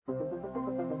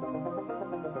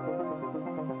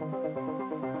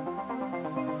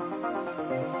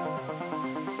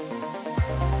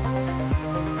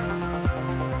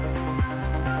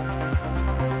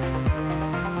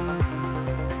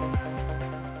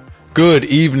Good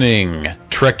evening,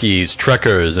 Trekkies,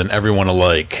 Trekkers, and everyone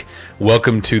alike.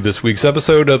 Welcome to this week's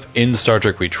episode of In Star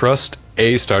Trek We Trust,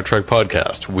 a Star Trek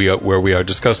podcast, where we are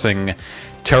discussing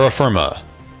Terra Firma,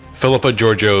 Philippa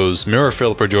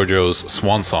Georgiou's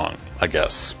swan song, I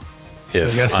guess,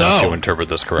 if I have to interpret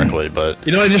this correctly. But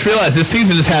you know, I just realized this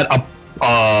season has had a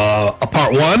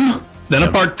part 1, then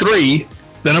a part 3,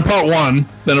 then a part 1,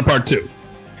 then a part 2.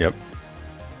 Yep.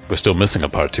 We're still missing a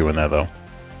part 2 in there, though.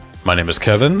 My name is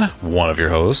Kevin, one of your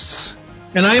hosts.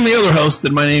 And I am the other host,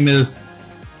 and my name is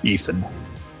Ethan.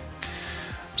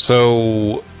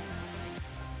 So,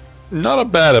 not a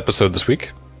bad episode this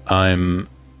week. I'm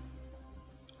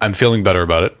feeling better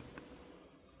about it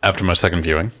after my second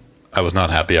viewing. I was not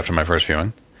happy after my first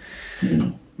viewing.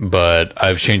 But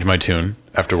I've changed my tune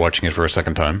after watching it for a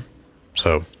second time.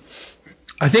 So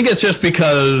I think it's just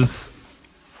because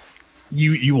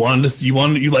you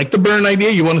like the Byrne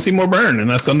idea, you want to see more Byrne, and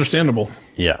that's understandable.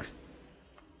 Yeah.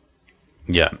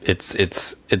 Yeah,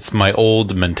 it's my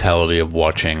old mentality of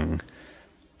watching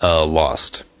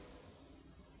Lost.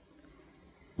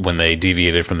 When they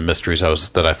deviated from the mysteries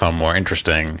that I found more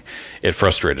interesting, it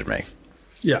frustrated me.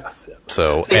 Yes.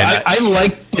 So see, I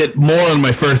liked it more on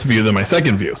my first view than my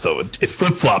second view, so it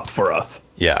flip-flopped for us.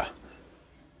 Yeah.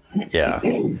 Yeah.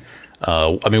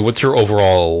 I mean, what's your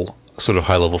overall sort of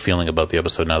high-level feeling about the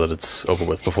episode now that it's over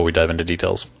with, before we dive into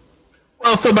details?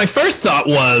 Well, so my first thought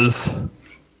was,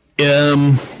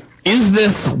 is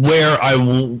this where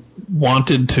I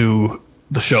wanted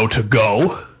the show to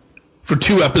go for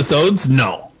 2 episodes?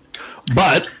 No.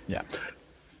 But yeah.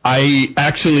 I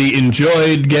actually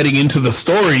enjoyed getting into the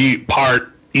story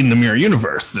part in the Mirror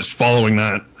Universe. Just following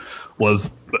that was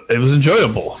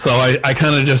enjoyable. So I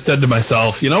kind of just said to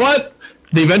myself, you know what?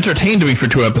 They've entertained me for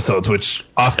 2 episodes, which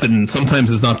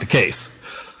sometimes is not the case.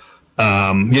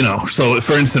 So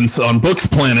for instance, on Book's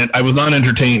Planet, I was not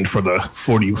entertained for the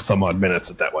 40 some odd minutes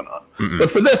that went on. Mm-mm.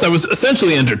 But for this, I was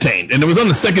essentially entertained. And it was on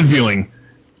the second viewing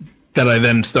that I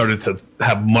then started to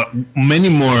have many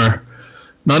more,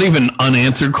 not even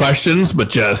unanswered questions, but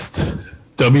just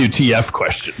WTF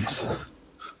questions.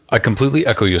 I completely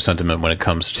echo your sentiment when it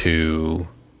comes to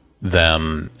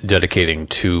them dedicating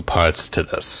 2 parts to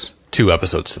this, 2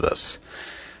 episodes to this,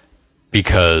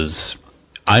 because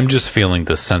I'm just feeling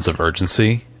this sense of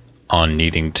urgency on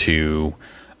needing to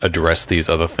address these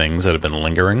other things that have been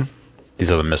lingering,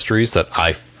 these other mysteries that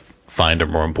I find are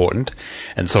more important.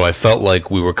 And so I felt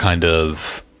like we were kind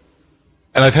of,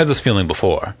 and I've had this feeling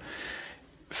before,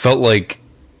 felt like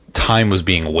time was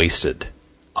being wasted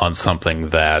on something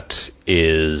that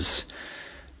is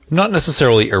not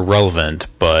necessarily irrelevant,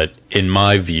 but in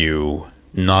my view,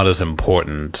 not as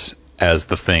important as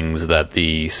the things that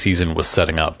the season was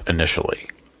setting up initially.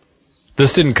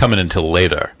 This didn't come in until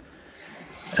later.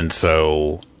 And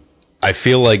so I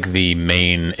feel like the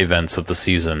main events of the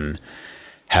season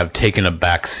have taken a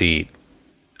backseat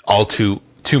all too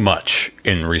much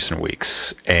in recent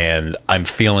weeks. And I'm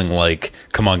feeling like,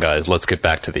 come on guys, let's get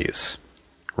back to these.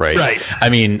 Right. I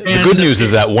mean, the good news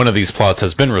is that one of these plots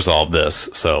has been resolved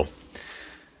so.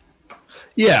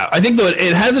 Yeah, I think that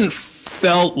it hasn't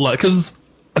felt like, because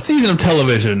a season of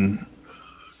television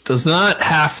does not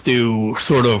have to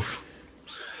sort of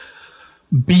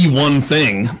be one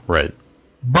thing. Right.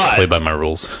 But play by my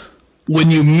rules.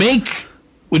 When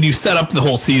you set up the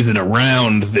whole season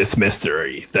around this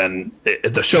mystery, then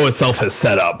the show itself has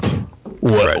set up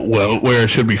where it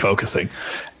should be focusing.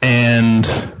 And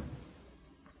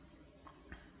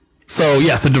so,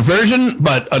 yes, a diversion,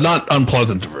 but a not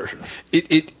unpleasant diversion.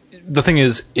 The thing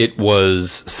is, it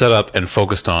was set up and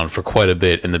focused on for quite a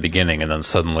bit in the beginning, and then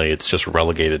suddenly it's just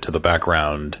relegated to the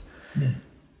background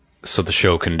so the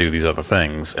show can do these other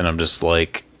things. And I'm just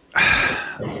like,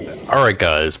 all right,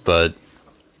 guys, but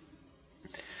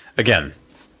again,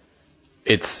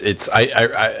 it's in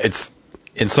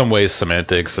some ways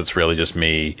semantics. It's really just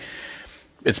me.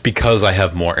 It's because I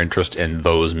have more interest in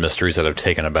those mysteries that have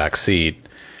taken a back seat.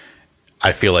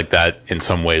 I feel like that in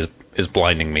some ways is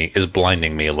blinding me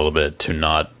a little bit to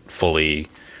not fully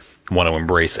want to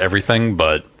embrace everything,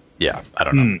 but yeah, I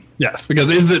don't know. Yes, because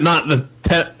is it not the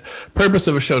purpose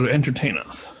of a show to entertain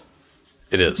us?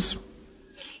 It is.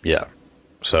 Yeah.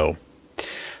 So,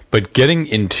 but getting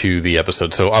into the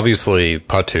episode, so obviously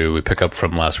part 2 we pick up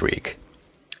from last week,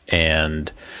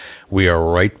 and we are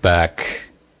right back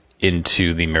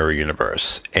into the Mirror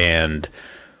Universe. And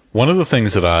one of the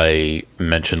things that I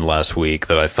mentioned last week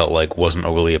that I felt like wasn't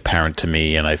overly apparent to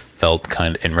me, and I felt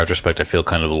in retrospect, I feel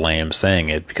kind of lame saying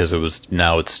it because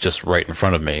now it's just right in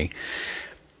front of me,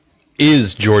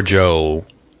 is Georgiou,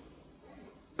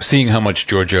 seeing how much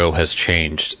Georgiou has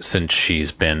changed since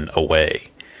she's been away.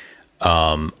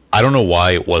 I don't know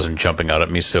why it wasn't jumping out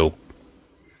at me so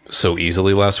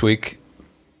easily last week,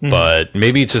 but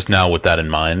maybe it's just now with that in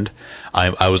mind,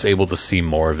 I was able to see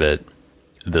more of it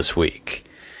this week.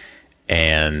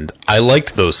 And I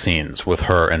liked those scenes with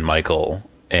her and Michael,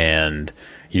 and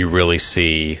you really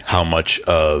see how much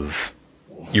edge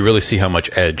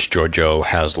Georgiou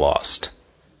has lost.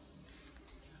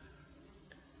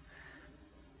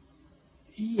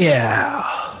 Yeah.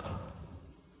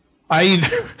 I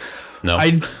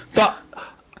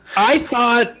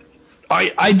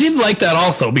did like that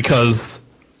also, because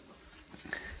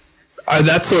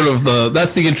that's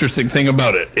the interesting thing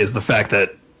about it, is the fact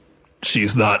that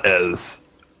she's not as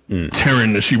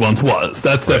Terran as she once was.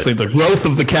 That's definitely the growth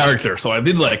of the character, so I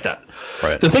did like that.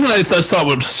 Right. The thing that I thought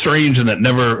was strange and that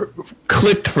never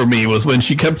clicked for me was when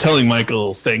she kept telling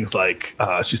Michael things like,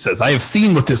 she says, "I have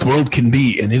seen what this world can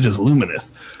be, and it is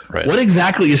luminous." Right. What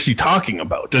exactly is she talking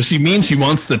about? Does she mean she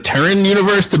wants the Terran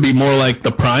universe to be more like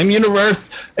the Prime universe?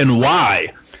 And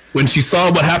why? When she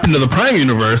saw what happened to the Prime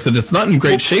universe, and it's not in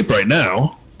great shape right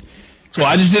now. So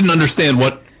I just didn't understand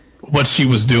what she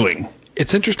was doing.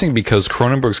 It's interesting because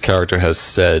Cronenberg's character has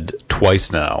said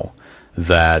twice now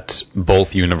that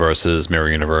both universes,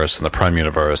 Mirror Universe and the Prime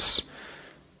Universe,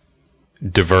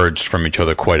 diverged from each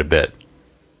other quite a bit.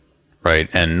 Right?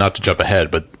 And not to jump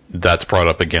ahead, but that's brought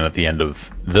up again at the end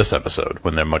of this episode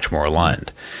when they're much more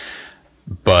aligned.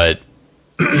 But,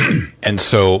 and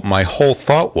so my whole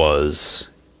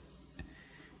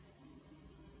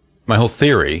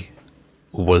theory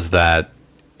was that,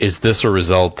 is this a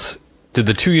result? Did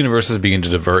the two universes begin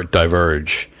to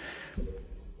diverge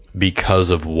because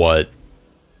of what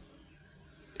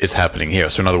is happening here?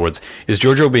 So in other words, is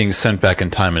Georgiou being sent back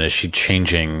in time, and is she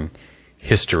changing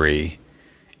history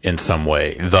in some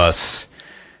way, thus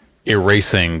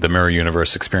erasing the Mirror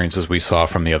Universe experiences we saw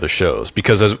from the other shows?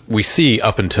 Because as we see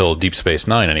up until Deep Space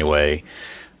Nine anyway,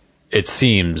 they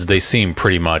seem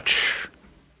pretty much...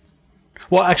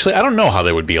 Well, actually, I don't know how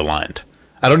they would be aligned.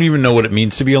 I don't even know what it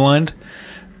means to be aligned.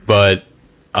 But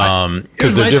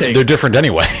because they're different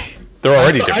anyway. They're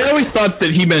already different. I always thought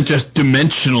that he meant just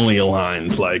dimensionally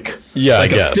aligned, like I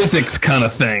guess. A physics kind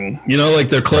of thing. Like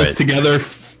they're close together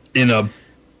in a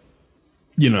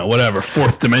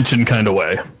fourth dimension kind of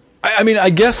way. I mean, I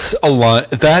guess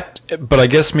but I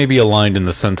guess maybe aligned in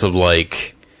the sense of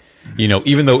like,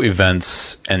 even though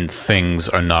events and things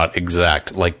are not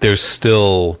exact, like there's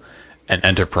still an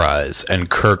Enterprise, and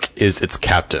Kirk is its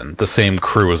captain. The same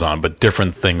crew is on, but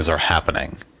different things are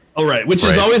happening. Oh, right. Which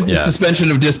is always the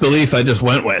suspension of disbelief I just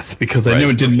went with, because I knew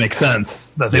it didn't make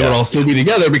sense that they would all still be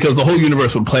together, because the whole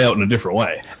universe would play out in a different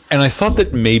way. And I thought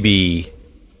that maybe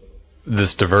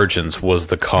this divergence was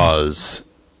the cause,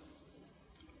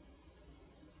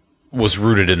 was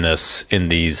rooted in the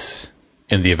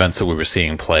events that we were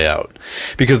seeing play out.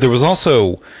 Because there was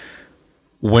also...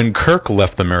 When Kirk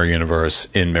left the Mirror Universe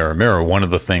in Mirror Mirror, one of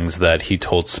the things that he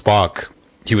told Spock,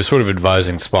 he was sort of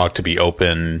advising Spock to be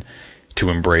open,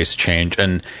 to embrace change.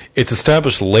 And it's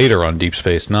established later on Deep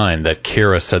Space Nine that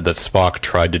Kira said that Spock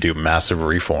tried to do massive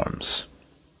reforms.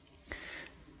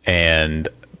 But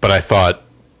I thought,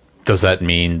 does that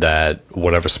mean that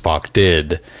whatever Spock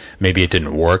did, maybe it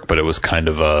didn't work, but it was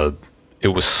it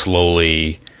was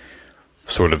slowly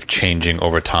sort of changing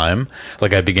over time?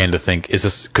 Like I began to think,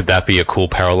 could that be a cool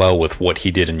parallel with what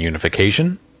he did in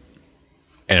Unification?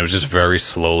 And it was just very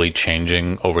slowly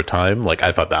changing over time. Like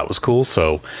I thought that was cool.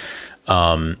 So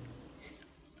while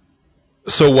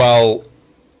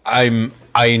I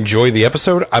enjoy the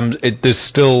episode, there's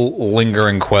still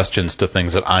lingering questions to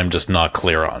things that I'm just not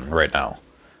clear on right now.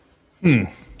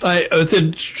 It's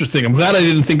interesting. I'm glad I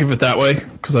didn't think of it that way,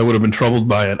 because I would have been troubled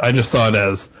by it. I just saw it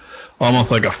as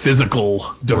almost like a physical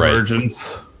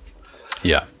divergence.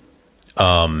 Right.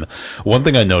 Yeah. One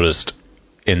thing I noticed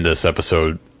in this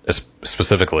episode,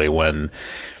 specifically when,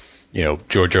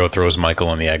 Georgiou throws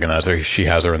Michael in the agonizer, she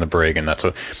has her in the brig, and that's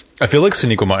what... I feel like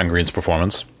Sonequa Martin Green's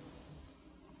performance,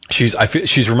 she's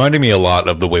reminding me a lot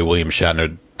of the way William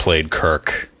Shatner played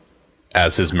Kirk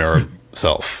as his mirror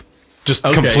self. Just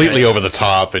completely over the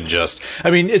top, and just...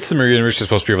 I mean, it's the Mirror Universe, she's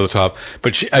supposed to be over the top,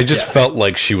 but I just felt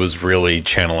like she was really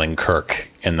channeling Kirk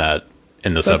in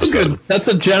this episode. That's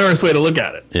a generous way to look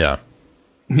at it. Yeah.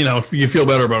 You feel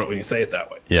better about it when you say it that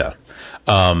way. Yeah.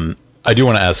 I do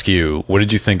want to ask you, what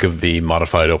did you think of the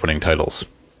modified opening titles?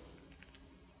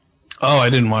 Oh,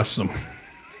 I didn't watch them.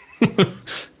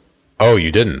 Oh,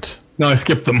 you didn't? No, I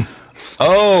skipped them.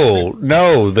 Oh,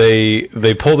 no,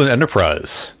 they pulled an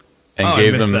Enterprise and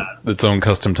gave them its own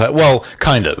custom title. Well,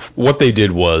 kind of. What they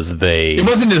did was It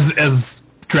wasn't as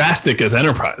drastic as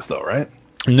Enterprise, though, right?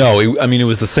 No, I mean, it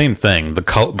was the same thing. But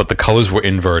the colors were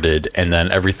inverted, and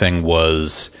then everything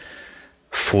was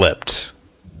flipped.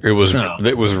 It was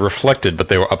reflected, but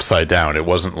they were upside down. It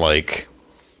wasn't like,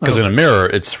 because in a mirror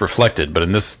it's reflected, but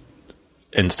in this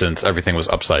instance everything was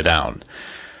upside down.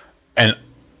 And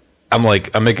I'm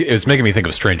like, it's making me think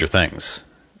of Stranger Things,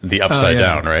 the upside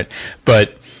down, right?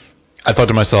 But I thought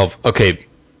to myself, okay,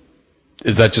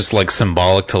 is that just like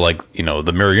symbolic to like, you know,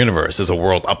 the mirror universe is a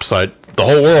world the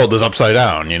whole world is upside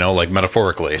down, you know, like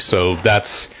metaphorically. So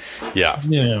that's, yeah.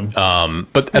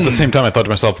 But at the same time, I thought to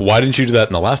myself, why didn't you do that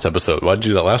in the last episode? Why did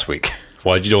you do that last week?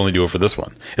 Why did you only do it for this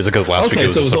one? Is it because last week it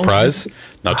was a surprise,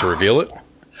 not to reveal it?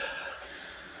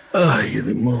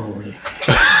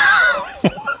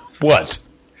 What?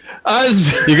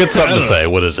 You got something to say.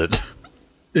 What is it?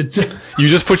 You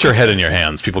just put your head in your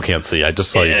hands. People can't see. I just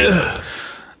saw you do that.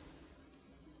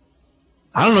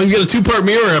 I don't know. You get a 2-part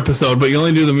mirror episode, but you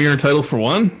only do the mirror titles for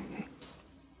one?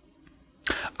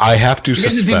 I have to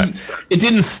suspect. It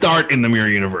didn't start in the mirror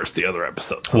universe, the other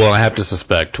episodes. So. Well, I have to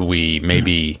suspect we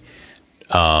maybe,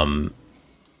 not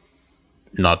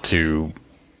to.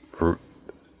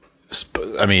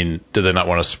 I mean, do they not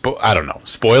want to I don't know.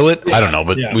 Spoil it? Yeah, I don't know,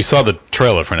 but we saw the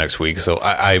trailer for next week, so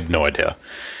I have no idea.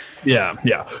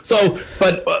 Yeah. So,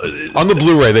 but on the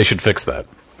Blu-ray, they should fix that.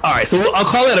 All right, so I'll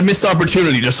call that a missed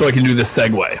opportunity just so I can do this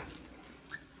segue.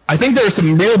 I think there are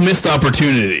some real missed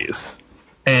opportunities,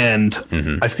 and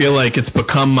I feel like it's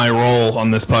become my role on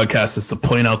this podcast is to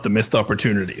point out the missed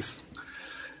opportunities.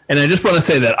 And I just want to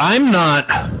say that I'm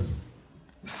not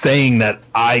saying that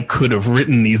I could have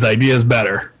written these ideas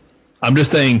better. I'm just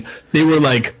saying they were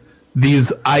like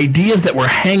these ideas that were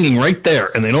hanging right there,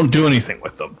 and they don't do anything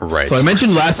with them. Right. So I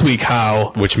mentioned last week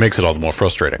how... Which makes it all the more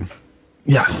frustrating.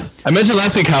 Yes. I mentioned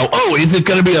last week how, is it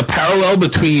going to be a parallel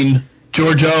between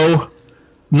Georgiou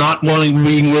not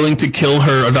being willing to kill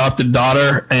her adopted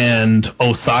daughter and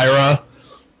Osyraa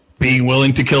being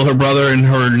willing to kill her brother and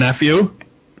her nephew?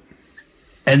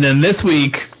 And then this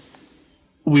week,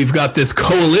 we've got this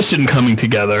coalition coming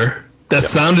together that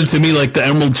sounded to me like the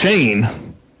Emerald Chain.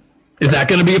 Is that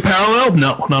going to be a parallel?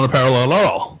 No, not a parallel at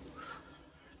all.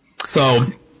 So,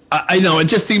 I know, it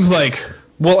just seems like...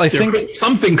 Well, I think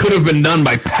something could have been done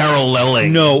by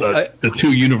paralleling the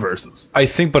two universes. I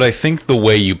think the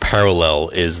way you parallel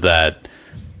is that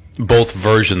both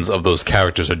versions of those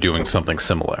characters are doing something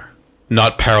similar.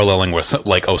 Not paralleling where,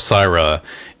 like, Osyraa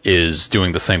is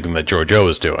doing the same thing that Georgiou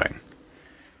is doing.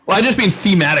 Well, I just mean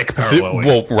thematic paralleling.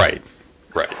 Well, right.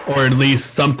 Or at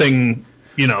least something,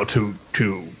 you know, to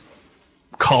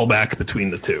call back between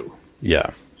the two.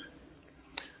 Yeah.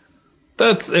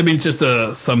 That's, I mean, just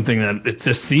something that it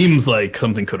just seems like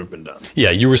something could have been done. Yeah,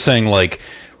 you were saying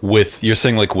with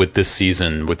this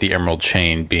season, with the Emerald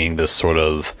Chain being this sort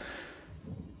of,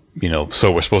 you know,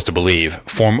 so we're supposed to believe,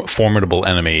 formidable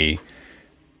enemy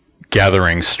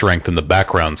gathering strength in the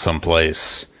background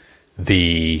someplace.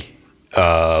 The,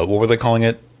 what were they calling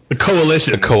it? The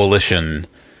Coalition. The Coalition.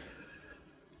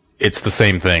 It's the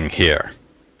same thing here.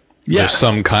 Yeah. There's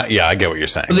some kind. Yeah, I get what you're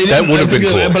saying. That would have been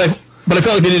cool. But I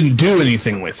felt like they didn't do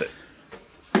anything with it.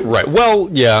 Right. Well,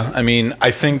 yeah. I mean,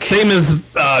 I think same as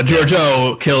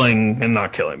Georgiou killing and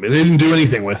not killing, but they didn't do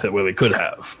anything with it where they could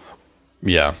have.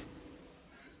 Yeah.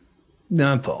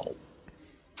 Not all.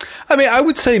 I mean, I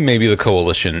would say maybe the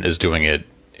Coalition is doing it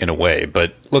in a way,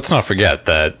 but let's not forget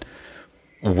that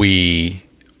we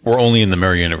were only in the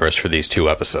mirror universe for these 2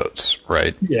 episodes,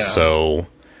 right? Yeah. So.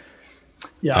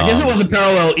 Yeah, I guess it was a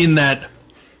parallel in that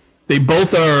they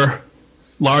both are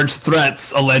large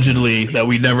threats, allegedly, that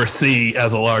we never see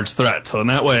as a large threat. So in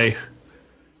that way,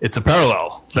 it's a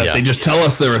parallel. That they just tell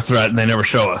us they're a threat and they never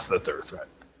show us that they're a threat.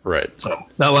 Right. So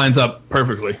that lines up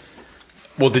perfectly.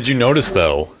 Well, did you notice,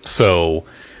 though? So,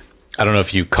 I don't know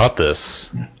if you caught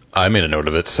this. I made a note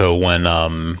of it. So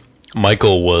when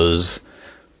Michael was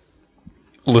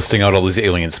listing out all these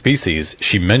alien species,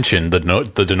 she mentioned the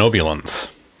Denobulans.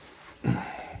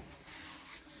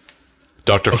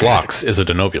 Dr. Phlox is a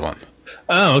Denobulan.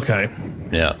 Oh, okay.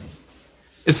 Yeah.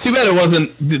 It's too bad it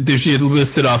wasn't. She had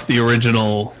listed off the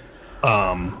original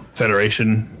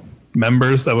Federation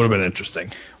members. That would have been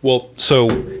interesting. Well,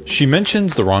 so she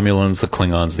mentions the Romulans, the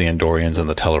Klingons, the Andorians, and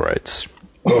the Tellarites.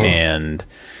 And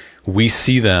we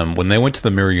see them when they went to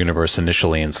the Mirror Universe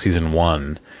initially in season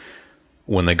 1.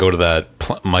 When they go to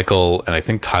that, Michael and I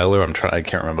think Tyler, I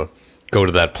can't remember, go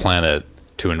to that planet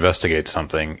to investigate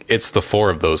something. It's the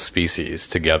 4 of those species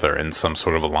together in some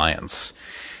sort of alliance.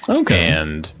 Okay.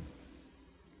 And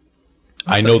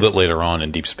I know that later on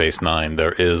in Deep Space Nine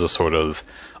there is a sort of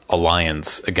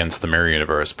alliance against the Mirror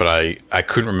Universe, but I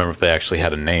couldn't remember if they actually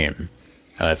had a name.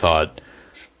 And I thought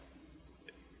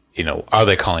are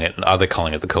they calling it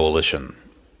the Coalition?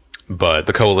 But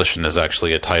the Coalition is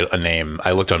actually a name.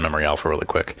 I looked on Memory Alpha really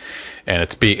quick, and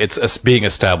it's being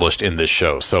established in this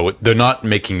show. So they're not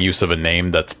making use of a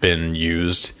name that's been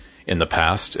used in the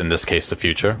past. In this case, the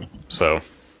future. So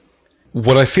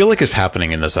what I feel like is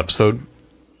happening in this episode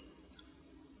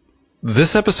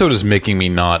is making me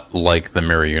not like the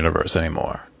Mirror Universe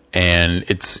anymore, and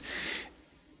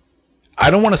I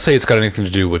don't want to say it's got anything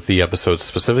to do with the episode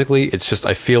specifically. It's just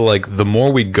I feel like the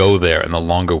more we go there and the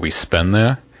longer we spend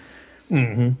there,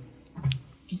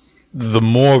 the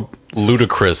more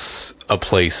ludicrous a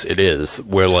place it is,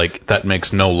 where like that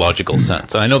makes no logical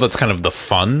sense. And I know that's kind of the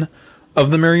fun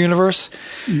of the Mirror Universe,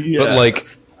 but like,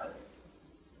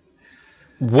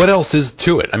 what else is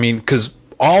to it? I mean, because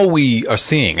all we are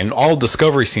seeing and all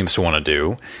Discovery seems to want to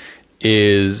do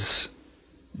is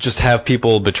just have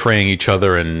people betraying each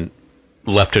other and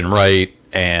left and right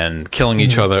and killing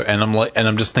each other. And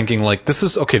I'm just thinking like, this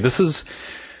is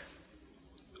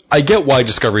I get why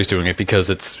Discovery's doing it, because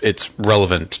it's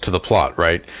relevant to the plot,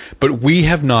 right? But we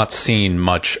have not seen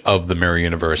much of the Mirror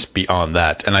Universe beyond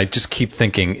that, and I just keep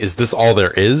thinking, is this all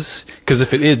there is? Because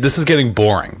if it is, this is getting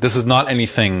boring. This is not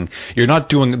anything. They're not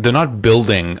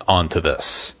building onto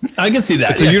this. I can see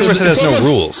that. It's a universe that has no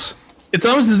rules. It's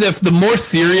almost as if the more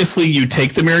seriously you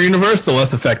take the Mirror Universe, the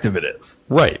less effective it is.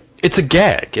 Right. It's a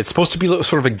gag. It's supposed to be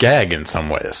sort of a gag in some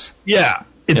ways. Yeah.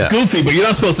 It's goofy, but you're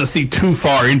not supposed to see too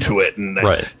far into it, and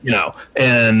right.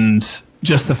 And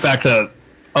just the fact that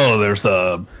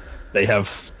they have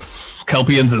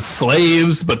Kelpians as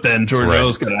slaves, but then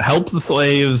Georgiou's going to help the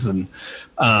slaves, and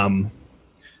the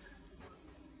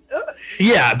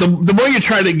more you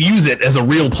try to use it as a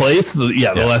real place, the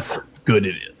less good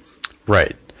it is.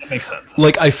 Right. That makes sense.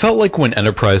 Like I felt like when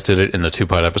Enterprise did it in the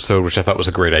 2-part episode, which I thought was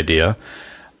a great idea,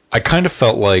 I kind of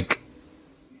felt like,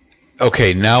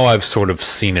 okay, now I've sort of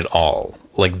seen it all.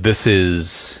 Like, But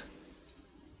even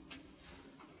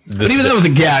though it was a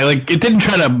gag, like, it didn't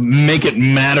try to make it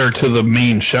matter to the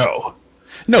main show.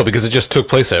 No, because it just took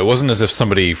place there. It wasn't as if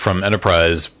somebody from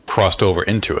Enterprise crossed over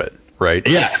into it, right?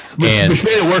 Yes, which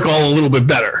made it work all a little bit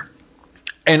better.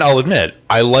 And I'll admit,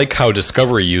 I like how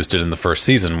Discovery used it in the first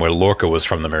season, where Lorca was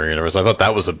from the Mirror Universe. I thought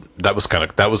that was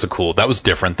different. That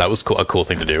was cool, a cool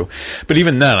thing to do. But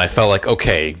even then, I felt like,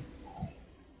 okay,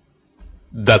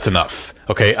 that's enough.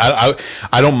 Okay, I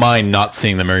don't mind not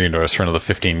seeing the Mirror Universe for another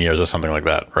 15 years or something like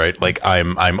that, right? Like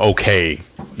I'm okay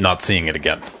not seeing it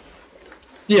again.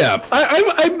 Yeah,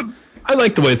 I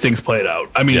like the way things played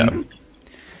out. I mean,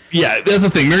 yeah, that's the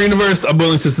thing. Mirror Universe, I'm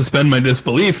willing to suspend my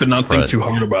disbelief and not think too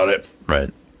hard about it.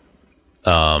 Right.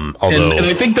 Although, and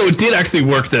I think though it did actually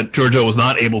work that Georgiou was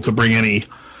not able to bring any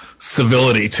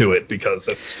civility to it, because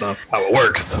that's not how it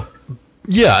works.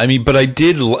 Yeah, I mean, but I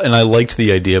did, and I liked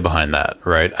the idea behind that,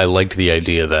 right? I liked the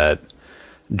idea that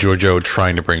Georgiou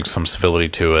trying to bring some civility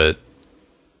to it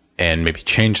and maybe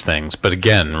change things. But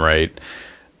again, right,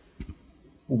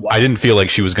 I didn't feel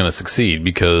like she was going to succeed,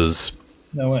 because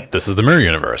this is the Mirror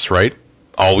Universe, right?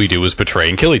 All we do is betray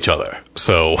and kill each other.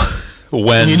 So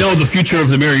when the future of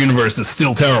the Mirror Universe is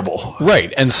still terrible.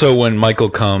 Right, and so when Michael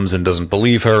comes and doesn't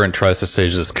believe her and tries to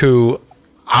stage this coup,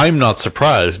 I'm not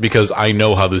surprised, because I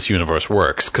know how this universe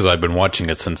works, because I've been watching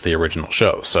it since the original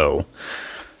show. So,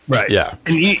 right, yeah.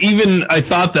 And even I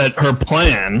thought that her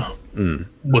plan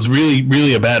was really,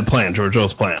 really a bad plan,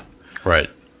 Georgiou's plan. Right.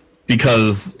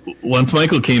 Because once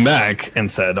Michael came back and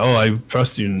said, "Oh, I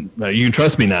trust you. You can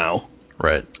trust me now."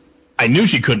 Right. I knew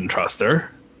she couldn't trust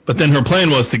her, but then her plan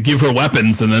was to give her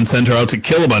weapons and then send her out to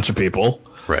kill a bunch of people.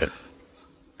 Right.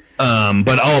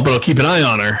 But I'll keep an eye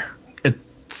on her.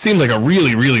 Seemed like a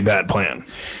really, really bad plan.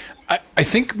 I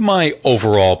think my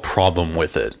overall problem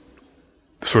with it,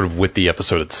 sort of with the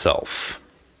episode itself,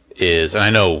 is, and I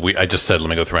know I just said let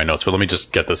me go through my notes, but let me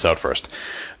just get this out first.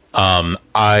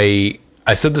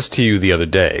 I said this to you the other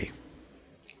day.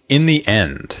 In the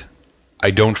end,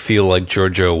 I don't feel like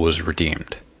Georgiou was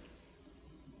redeemed.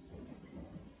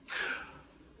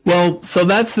 Well, so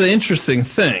that's the interesting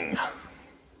thing.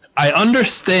 I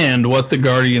understand what the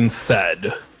Guardians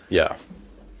said. Yeah.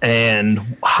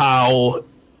 And how,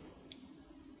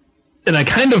 and I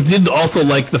kind of did also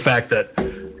like the fact that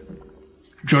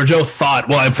Georgiou thought,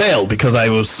 well, I failed because I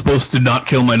was supposed to not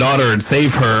kill my daughter and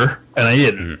save her, and I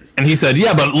didn't. Mm-hmm. And he said,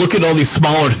 yeah, but look at all these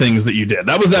smaller things that you did.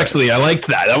 That was actually, I liked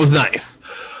that. That was nice.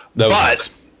 But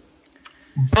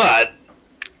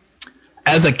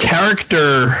as a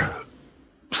character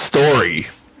story,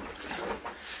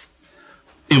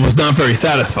 it was not very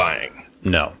satisfying.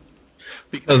 No.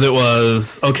 Because it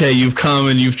was, okay, you've come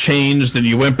and you've changed and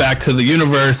you went back to the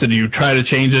universe and you try to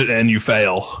change it and you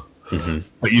fail.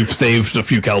 but you've saved a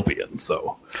few Kelpians.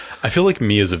 So I feel like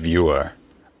me as a viewer,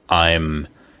 I'm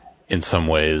in some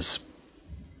ways.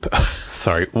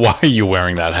 Sorry, why are you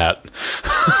wearing that hat?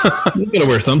 You gotta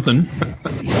wear something.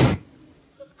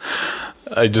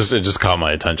 It just caught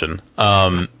my attention.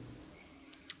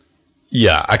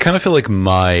 Yeah, I kind of feel like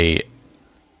my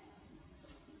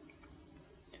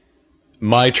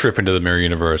trip into the mirror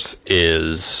universe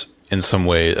is in some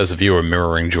way, as a viewer,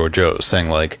 mirroring Georgiou, saying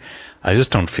like, I just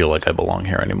don't feel like I belong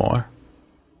here anymore.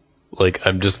 Like,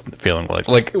 I'm just feeling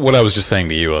like what I was just saying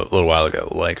to you a little while ago.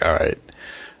 Like, all right,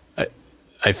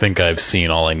 I think I've seen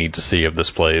all I need to see of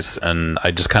this place, and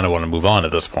I just kind of want to move on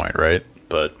at this point, right?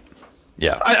 But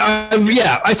yeah, but I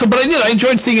did. I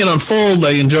enjoyed seeing it unfold.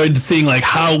 I enjoyed seeing like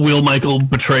how will Michael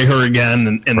betray her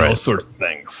again, and Right. those sort of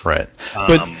things. Right.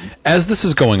 But as this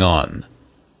is going on,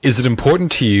 is it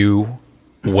important to you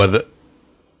whether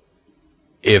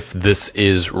if this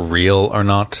is real or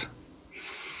not?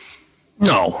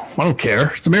 No, I don't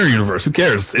care. It's a mirror universe. Who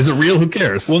cares? Is it real? Who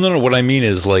cares? Well, no. What I mean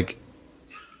is like,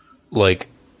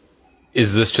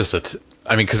 is this just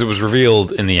I mean, because it was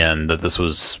revealed in the end that this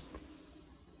was.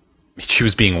 She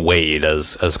was being weighed,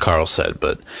 as Carl said,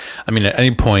 but I mean, at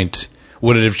any point,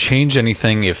 would it have changed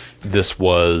anything if this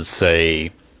was,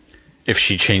 say, if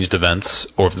she changed events,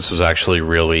 or if this was actually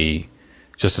really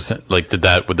just would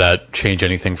that change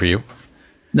anything for you?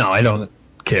 No, I don't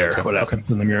care what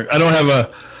happens in the mirror. I don't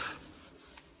have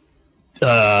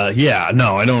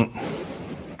I don't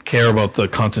care about the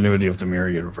continuity of the mirror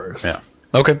universe. Yeah.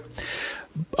 Okay.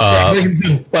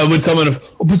 Would someone have?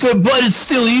 But it's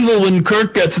still evil when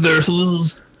Kirk gets there. So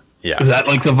Yeah. is that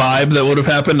like the vibe that would have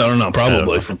happened? I don't know.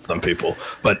 Probably from some people.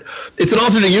 But it's an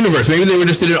alternate universe. Maybe they were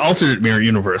just in an alternate mirror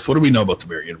universe. What do we know about the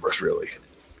mirror universe, really?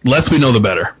 The less we know, the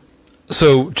better.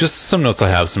 So, just some notes I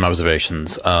have, some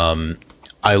observations. I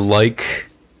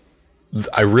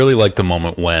really like the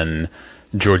moment when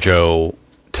Georgiou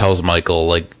tells Michael,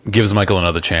 like, gives Michael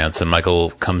another chance, and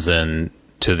Michael comes in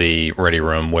to the ready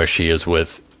room where she is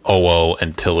with Owo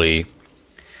and Tilly,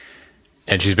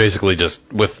 and she's basically just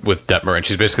with Detmer, and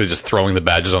she's basically just throwing the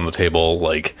badges on the table,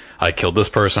 like, I killed this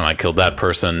person, I killed that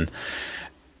person,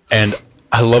 and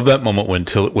I love that moment when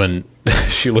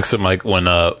she looks at Mike, when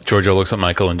Georgiou looks at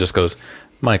Michael and just goes,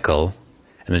 Michael,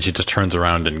 and then she just turns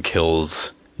around and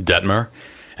kills Detmer,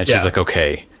 and she's like,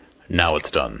 okay, now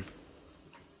it's done.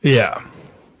 Yeah.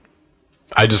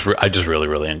 I just really,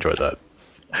 really enjoyed that.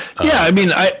 Yeah, I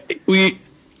mean,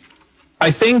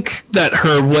 I think that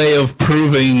her way of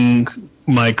proving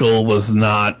Michael was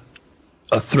not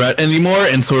a threat anymore,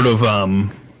 and sort of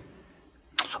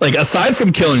like, aside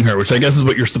from killing her, which I guess is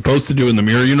what you're supposed to do in the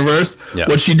mirror universe,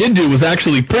 what she did do was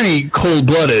actually pretty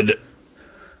cold-blooded,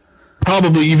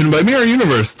 probably even by mirror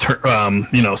universe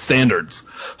standards.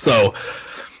 So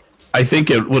I think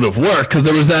it would have worked, because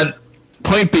there was that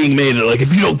point being made, like,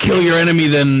 if you don't kill your enemy,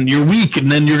 then you're weak,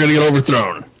 and then you're going to get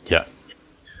overthrown. Yeah.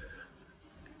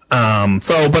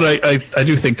 But I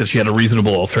do think that she had a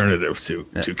reasonable alternative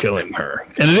to killing her.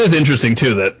 And it is interesting,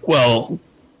 too, that, well,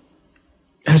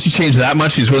 has she changed that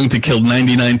much? She's willing to kill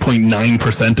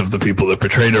 99.9% of the people that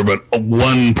betrayed her, but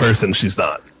one person she's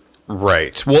not.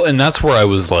 Right. Well, and that's where I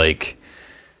was, like,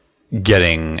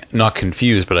 getting not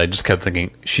confused, but I just kept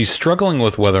thinking she's struggling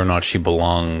with whether or not she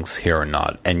belongs here or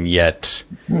not, and yet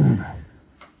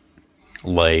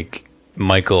like,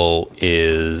 Michael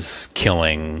is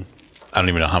killing, I don't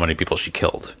even know how many people she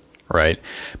killed, right?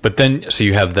 But then, so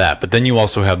you have that, but then you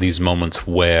also have these moments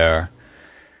where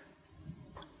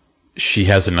she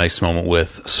has a nice moment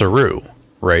with Saru,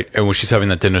 right? And when she's having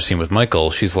that dinner scene with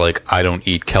Michael, she's like, I don't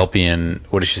eat Kelpian,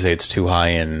 what does she say, it's too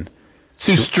high in...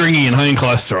 Too stringy and high in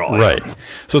cholesterol. Right.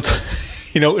 So it's,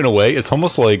 in a way, it's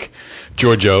almost like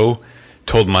Georgiou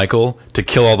told Michael to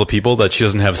kill all the people that she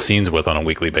doesn't have scenes with on a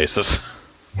weekly basis.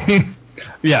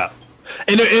 Yeah.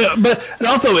 But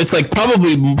also, it's like,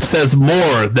 probably says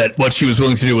more that what she was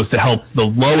willing to do was to help the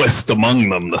lowest among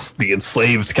them, the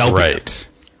enslaved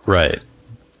Kelpians. Right.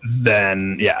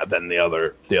 Than the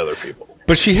other people.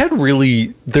 But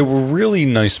there were really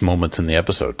nice moments in the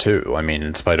episode, too. I mean,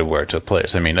 in spite of where it took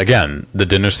place. I mean, again, the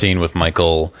dinner scene with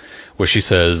Michael, where she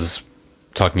says,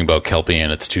 talking about Kelpie,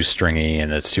 and it's too stringy,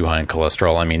 and it's too high in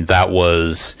cholesterol. I mean, that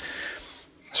was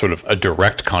sort of a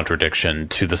direct contradiction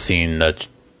to the scene that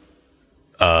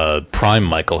Prime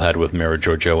Michael had with Mira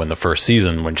Georgiou in the first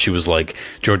season, when she was like,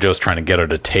 Georgiou's trying to get her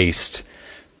to taste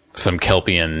some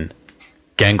Kelpian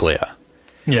ganglia.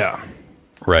 Yeah.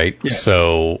 Right? Yeah.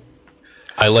 So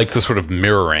I like the sort of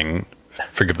mirroring,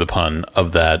 forgive the pun,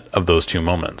 of those two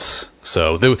moments.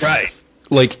 So right.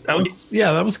 Like, that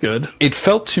was good. It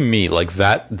felt to me like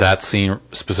that scene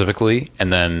specifically,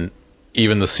 and then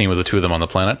even the scene with the two of them on the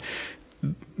planet.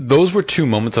 Those were two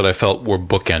moments that I felt were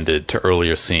bookended to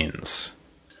earlier scenes.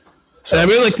 So, I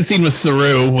really like the scene with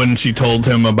Saru when she told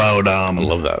him about I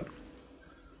love that.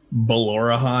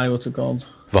 Balorahai, what's it called?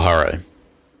 Vahare.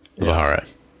 Yeah.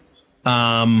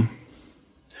 Vahare.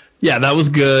 Yeah, that was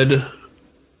good.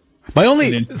 My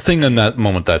only thing in that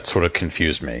moment that sort of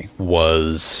confused me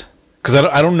was because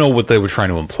I don't know what they were trying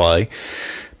to imply,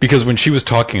 because when she was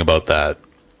talking about that,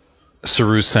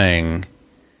 Saru's saying,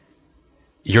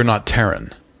 "You're not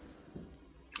Terran.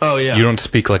 Oh yeah, you don't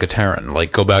speak like a Terran.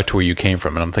 Like, go back to where you came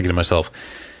from." And I'm thinking to myself,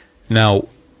 now,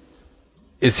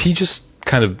 is he just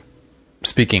kind of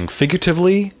speaking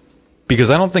figuratively? Because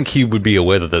I don't think he would be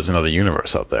aware that there's another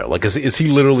universe out there. Like, is he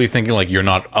literally thinking, like, you're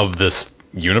not of this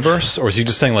universe? Or is he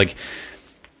just saying, like,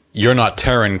 you're not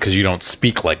Terran because you don't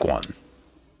speak like one?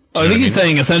 I think he's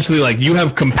saying essentially, like, you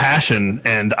have compassion,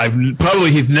 and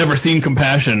he's never seen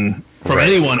compassion from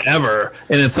anyone ever,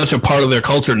 and it's such a part of their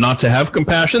culture not to have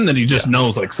compassion that he just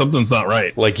knows, like, something's not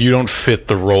right. Like, you don't fit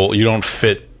the role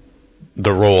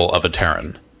of a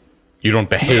Terran. You don't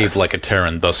behave like a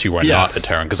Terran, thus you are not a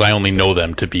Terran, because I only know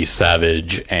them to be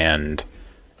savage and...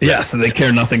 Yes, and they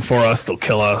care nothing for us, they'll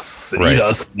kill us, and eat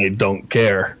us, and they don't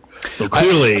care. So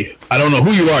clearly, I don't know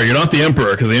who you are, you're not the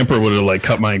Emperor, because the Emperor would have, like,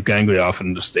 cut my ganglia off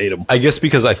and just ate him. I guess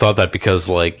because I thought that because,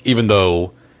 like, even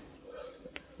though,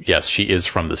 yes, she is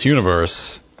from this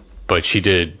universe, but she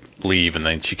did leave and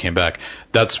then she came back,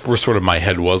 that's where sort of my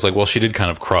head was, like, well, she did kind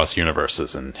of cross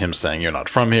universes, and him saying, you're not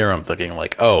from here, I'm thinking,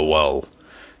 like, oh, well...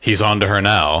 he's on to her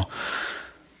now.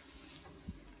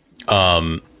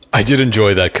 I did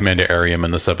enjoy that Commander Arium in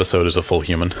this episode as a full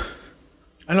human.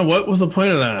 I know, what was the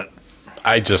point of that?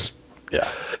 I would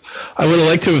have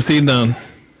liked to have seen them,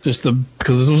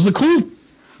 because it was a cool,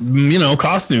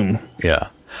 costume. Yeah.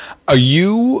 Are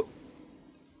you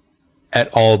at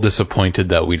all disappointed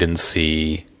that we didn't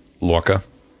see Lorca?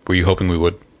 Were you hoping we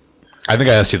would? I think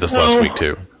I asked you this last week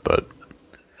too, but...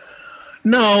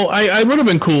 No, I would have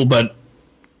been cool, but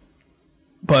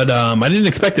I didn't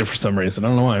expect it for some reason. I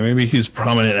don't know why. Maybe he's a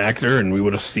prominent actor and we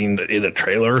would have seen it in a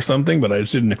trailer or something, but I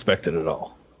just didn't expect it at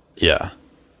all. Yeah.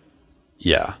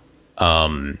 Yeah.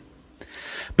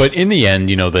 But in the end,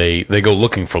 they go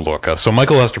looking for Lorca. So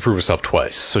Michael has to prove herself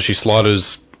twice. So she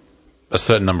slaughters a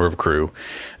certain number of crew.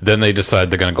 Then they decide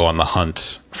they're going to go on the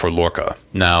hunt for Lorca.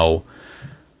 Now,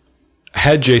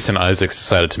 had Jason Isaacs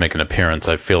decided to make an appearance,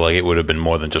 I feel like it would have been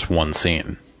more than just one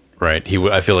scene. Right,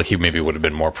 I feel like he maybe would have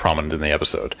been more prominent in the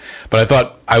episode, but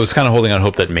I was kind of holding out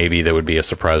hope that maybe there would be a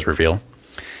surprise reveal.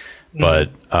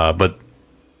 But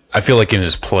I feel like in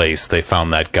his place they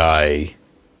found that guy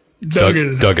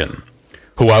Duggan,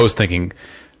 who I was thinking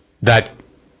that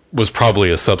was probably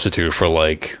a substitute for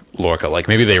like Lorca. Like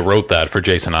maybe they wrote that for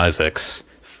Jason Isaacs,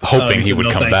 hoping he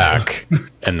would come back,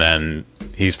 and then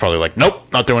he's probably like,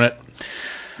 nope, not doing it.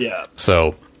 Yeah.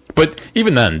 So, but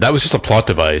even then, that was just a plot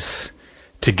device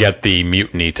to get the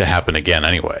mutiny to happen again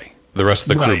anyway. The rest of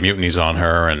the crew mutinies on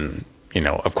her, and,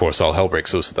 of course, all hell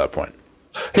breaks loose at that point.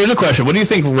 Here's a question. What do you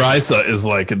think Risa is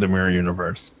like in the Mirror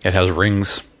Universe? It has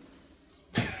rings.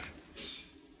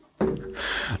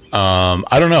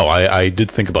 I don't know. I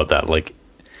did think about that. Like,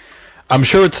 I'm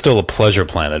sure it's still a pleasure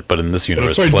planet, but in this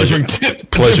universe, pleasure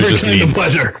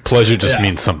just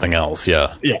means something else.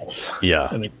 Yeah. Yes. Yeah.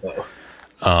 I think so.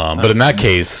 But in that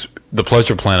case, the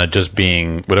pleasure planet just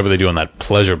being whatever they do on that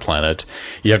pleasure planet,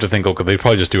 you have to think, okay, they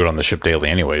probably just do it on the ship daily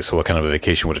anyway, so what kind of a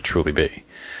vacation would it truly be?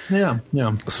 Yeah.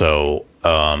 So,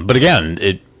 but again,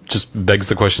 it just begs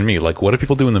the question to me, like, what do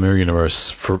people do in the Mirror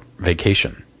Universe for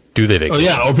vacation? Do they vacation? Oh,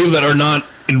 yeah, or people that are not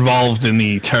involved in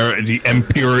the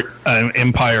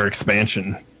Empire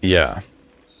expansion. Yeah.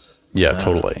 Yeah,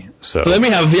 totally. So then we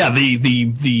have, the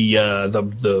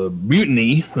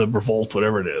mutiny, the revolt,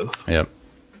 whatever it is. Yep.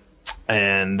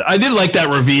 And I did like that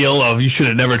reveal of "you should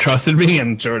have never trusted me,"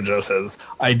 and Giorgio says,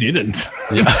 "I didn't."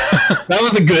 Yeah. that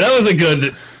was a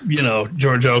good,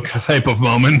 Giorgio type of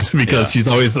moment because she's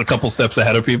always a couple steps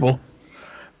ahead of people.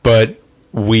 But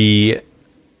the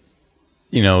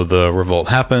revolt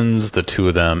happens, the two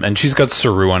of them, and she's got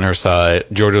Saru on her side.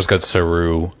 Giorgio's got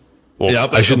Saru. Well,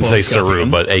 yep, I shouldn't say Saru,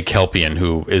 but a Kelpian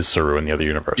who is Saru in the other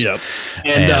universe. Yep.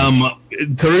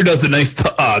 And Saru does the nice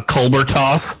Culber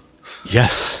toss.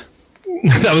 Yes.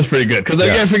 That was pretty good, because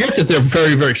I forget that they're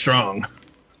very, very strong.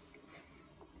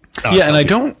 And I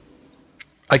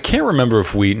can't remember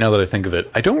if now that I think of it,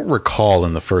 I don't recall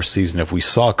in the first season if we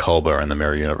saw Culber in the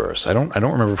Mirror Universe. I don't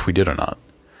remember if we did or not.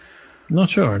 Not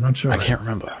sure. I can't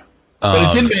remember.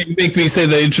 But it did make me say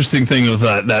the interesting thing of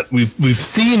that we've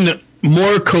seen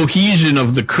more cohesion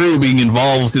of the crew being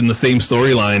involved in the same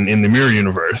storyline in the Mirror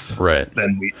Universe, right?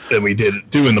 Than we did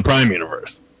do in the Prime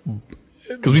Universe,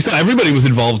 because we saw everybody was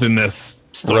involved in this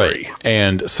story, right?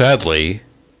 And sadly,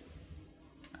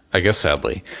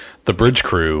 the Bridge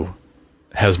crew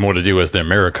has more to do as their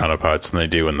Mirror counterparts than they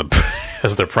do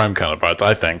as their Prime counterparts,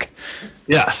 I think.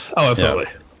 Yes. Oh, absolutely.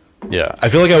 Yeah. I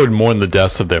feel like I would mourn the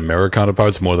deaths of their Mirror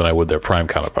counterparts more than I would their Prime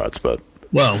counterparts, but...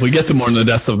 Well, we get to mourn the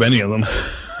deaths of many of them.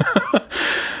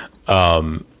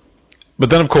 But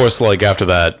then, of course, like, after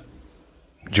that,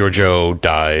 Georgiou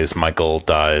dies, Michael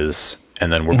dies,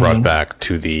 and then we're brought back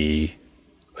to the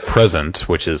present,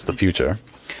 which is the future.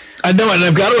 I know, and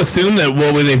I've got to assume that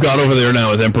what they've got over there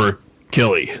now is Emperor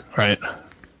Killy, right?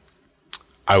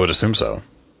 I would assume so.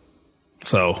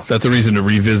 So that's a reason to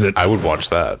revisit. I would watch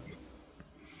that.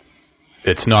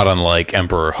 It's not unlike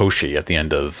Emperor Hoshi at the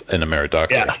end of An Emera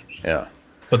Doctor. Yeah. Yeah.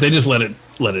 But they just let it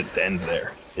end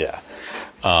there. Yeah.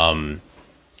 But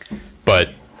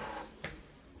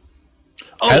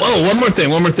one more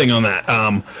thing on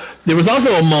that. There was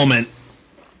also a moment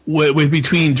with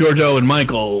between Georgiou and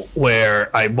Michael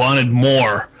where I wanted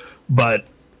more, but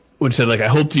which said, like, I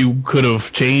hoped you could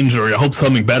have changed, or I hope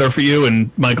something better for you,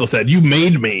 and Michael said, "You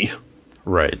made me."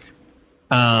 Right.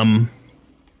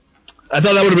 I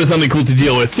thought that would have been something cool to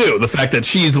deal with too. The fact that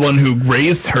she's the one who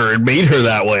raised her and made her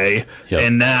that way,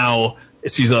 and now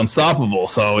she's unstoppable.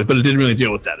 So, but it didn't really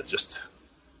deal with that. It just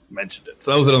mentioned it.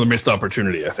 So that was another missed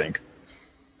opportunity, I think.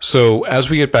 So as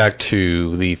we get back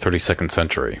to the 32nd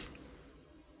century,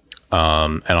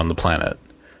 and on the planet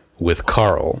with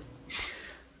Carl,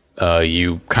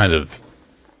 you kind of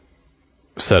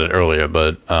said it earlier,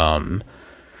 but I'm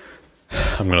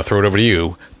going to throw it over to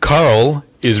you. Carl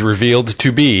is revealed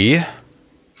to be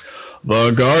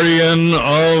the Guardian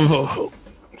of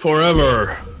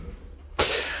Forever.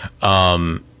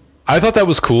 I thought that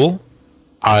was cool.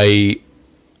 I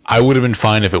would have been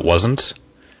fine if it wasn't.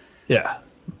 Yeah.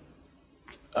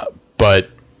 But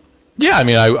yeah, I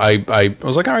mean, I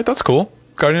was like, all right, that's cool.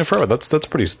 Guardian of Forever. That's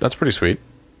pretty sweet.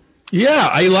 Yeah,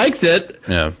 I liked it.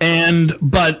 Yeah.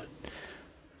 But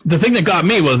the thing that got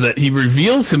me was that he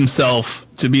reveals himself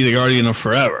to be the Guardian of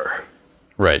Forever.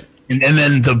 Right. And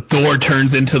then the door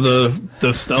turns into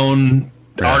the stone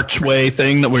archway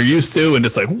thing that we're used to, and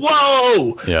it's like,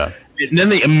 whoa! Yeah. And then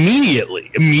they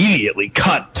immediately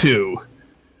cut to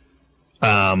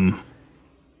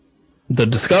the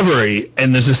Discovery,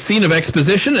 and there's a scene of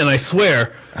exposition, and I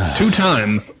swear, 2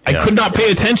 times, I could not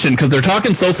pay attention because they're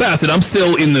talking so fast, and I'm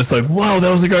still in this like, wow, that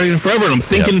was the Guardian of Forever, and I'm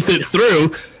thinking it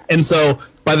through, and so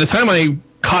by the time I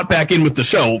caught back in with the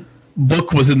show,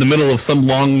 Book was in the middle of some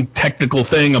long technical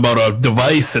thing about a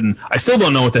device, and I still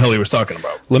don't know what the hell he was talking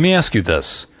about. Let me ask you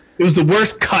this. It was the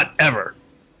worst cut ever.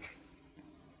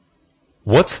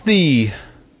 What's the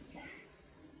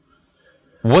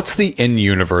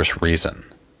in-universe reason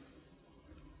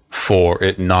for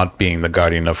it not being the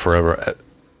Guardian of Forever,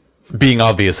 being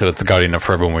obvious that it's the Guardian of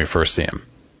Forever when we first see him?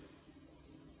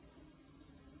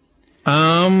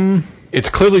 It's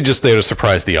clearly just there to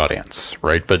surprise the audience,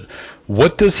 right? But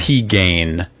what does he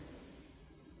gain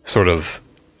sort of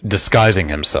disguising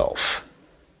himself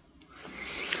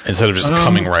instead of just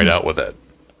coming right out with it,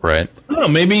 right? I don't know,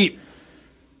 maybe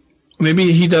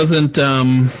he doesn't, I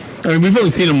mean, we've only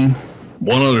seen him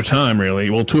one other time, really.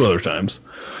 Well, 2 other times.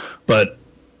 But,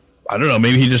 I don't know,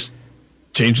 maybe he just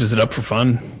changes it up for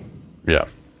fun. Yeah.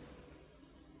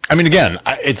 I mean, again,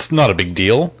 it's not a big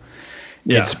deal.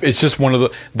 Yeah. It's just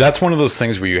that's one of those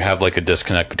things where you have like a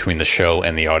disconnect between the show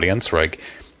and the audience, right?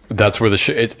 That's where the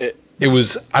show, it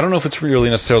was, I don't know if it's really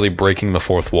necessarily breaking the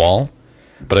fourth wall,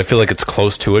 but I feel like it's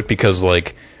close to it because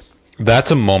like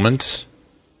that's a moment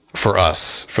for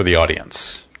us, for the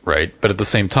audience, right? But at the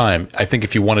same time, I think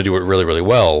if you want to do it really, really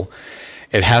well,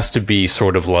 it has to be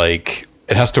sort of like,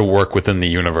 it has to work within the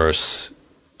universe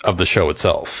of the show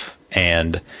itself.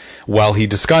 And while he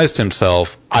disguised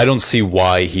himself, I don't see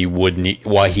why he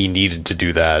needed to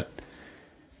do that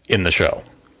in the show,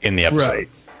 in the episode. Right.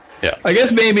 Yeah. I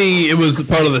guess maybe it was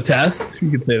part of the test. You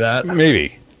could say that.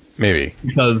 Maybe.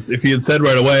 Because if he had said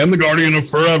right away, "I'm the Guardian of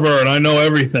Forever and I know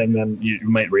everything," then you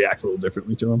might react a little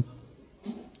differently to him.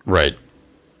 Right.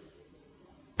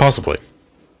 Possibly.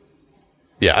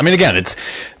 Yeah. I mean, again,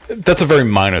 that's a very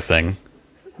minor thing,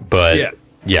 but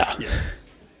yeah.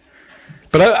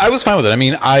 But I was fine with it. I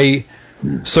mean,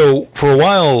 so for a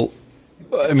while,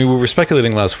 I mean, we were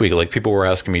speculating last week. Like, people were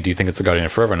asking me, "Do you think it's the Guardian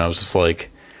of Forever?" And I was just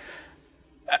like,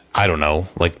 I don't know.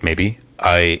 Like, maybe.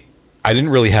 I didn't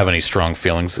really have any strong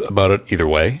feelings about it either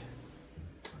way.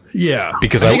 Yeah,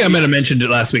 Because I think I might have mentioned it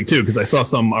last week too, because I saw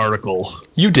some article.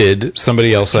 You did.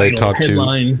 Somebody else I talked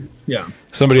headline. Yeah.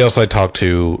 Somebody else I talked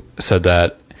to said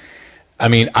that. I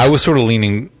mean, I was sort of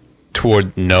leaning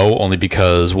toward no, only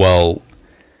because, well,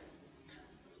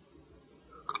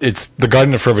 it's the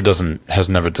Guardian of Forever has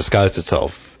never disguised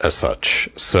itself as such.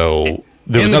 So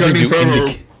there was nothing to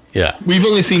indicate. Yeah, we've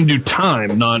only seen do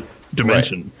time, not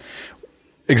dimension. Right.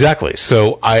 Exactly.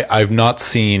 So I've not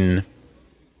seen.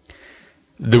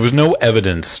 There was no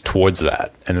evidence towards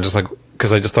that, and it's just like,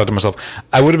 because I just thought to myself,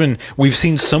 I would have been. We've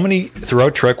seen so many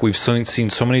throughout Trek. We've seen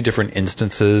so many different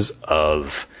instances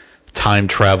of time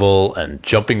travel and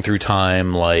jumping through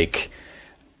time. Like,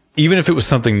 even if it was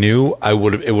something new, it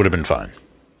would have been fine.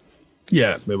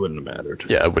 Yeah, it wouldn't have mattered.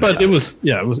 Yeah, it was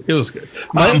good.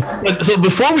 But so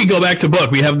before we go back to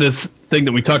book, we have this thing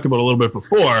that we talked about a little bit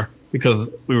before, because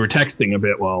we were texting a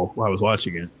bit while I was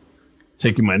watching it,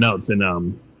 taking my notes,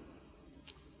 and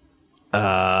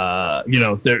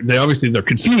they're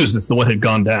confused as to what had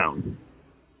gone down.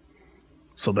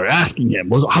 So they're asking him,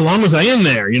 how long was I in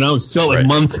there? You know, it felt like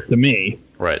months to me.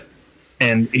 Right.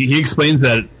 And he explains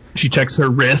that she checks her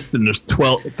wrist, and there's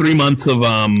 3 months of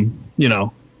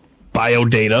bio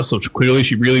data, so clearly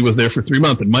she really was there for 3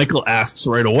 months. And Michael asks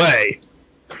right away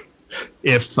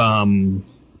if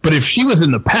she was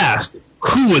in the past,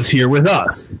 who was here with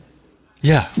us?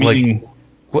 Yeah, meaning,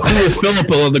 who was Philip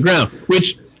below the ground?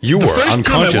 Which you were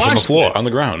unconscious on the floor, on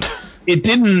the ground. It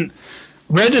didn't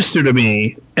register to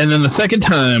me, and then the second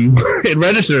time it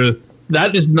registered.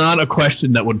 That is not a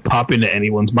question that would pop into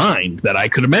anyone's mind that I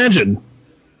could imagine.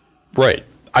 Right.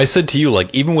 I said to you,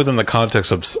 like, even within the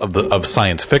context of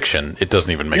science fiction, it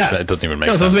doesn't even make sense. It doesn't even make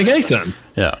sense. No, it doesn't make any sense.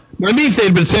 Yeah. I mean, if they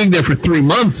had been sitting there for 3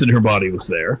 months and her body was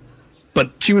there,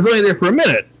 but she was only there for a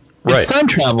minute. Right. It's time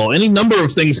travel. Any number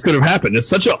of things could have happened. It's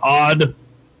such an odd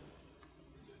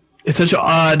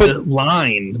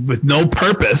line with no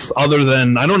purpose other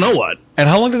than I don't know what. And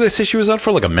how long did they say she was out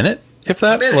for? Like a minute, if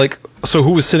that. Like, so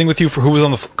who was sitting with you who was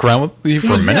on the ground with you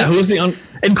for a minute? Yeah,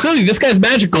 and clearly this guy's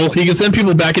magical. He can send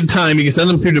people back in time. He can send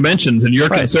them through dimensions. And your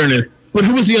concern is, but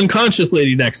who was the unconscious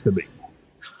lady next to me?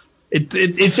 It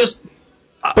just.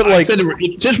 But like,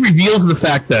 it just reveals the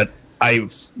fact that I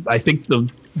think the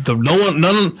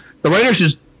writers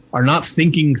just are not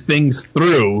thinking things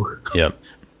through. Yep.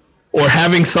 Or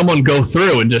having someone go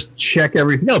through and just check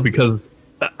everything out, because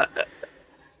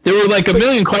there were like a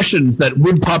million questions that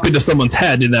would pop into someone's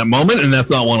head in that moment, and that's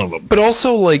not one of them. But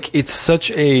also, like, it's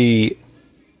such a...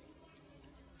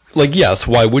 Like, yes,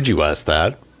 why would you ask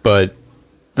that? But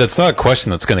that's not a question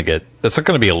that's going to get... That's not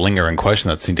going to be a lingering question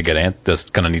that's going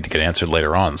to need to get answered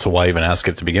later on. So why even ask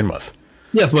it to begin with?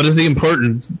 Yes, what is the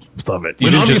importance of it?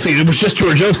 Obviously, it was just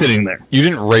Georgiou sitting there. You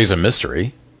didn't raise a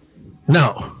mystery.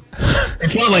 No.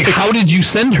 It's not like, how did you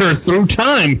send her through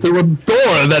time through a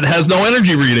door that has no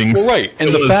energy readings? Well, right,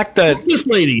 and the fact that this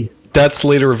lady that's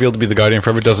later revealed to be the Guardian of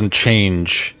Forever doesn't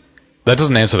change. That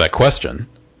doesn't answer that question.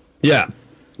 Yeah,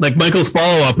 like Michael's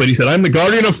follow-up when he said, "I'm the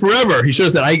Guardian of Forever." He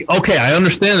should have said, I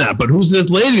understand that, but who's this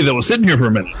lady that was sitting here for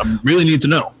a minute? I really need to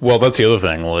know." Well, that's the other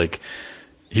thing. Like,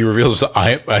 he reveals,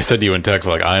 I said to you in text,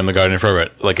 like, I am the Guardian of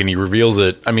Forever. Like, and he reveals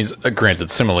it. I mean, granted,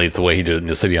 similarly to the way he did it in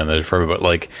the City on the Edge of Forever, but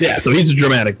like... Yeah, so he's a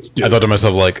dramatic dude. I thought to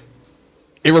myself, like,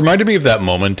 it reminded me of that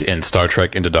moment in Star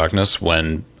Trek Into Darkness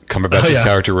when Cumberbatch's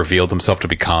character revealed himself to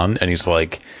be Khan, and he's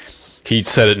like... He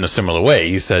said it in a similar way.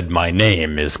 He said, "My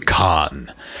name is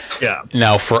Khan." Yeah.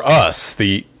 Now, for us,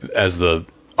 as the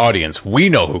audience, we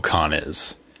know who Khan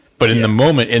is. But in that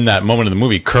moment in the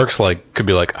movie, Kirk's like, could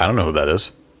be like, I don't know who that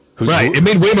is. Right. It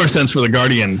made way more sense for the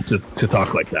Guardian to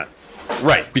talk like that.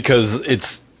 Right, because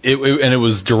it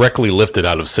was directly lifted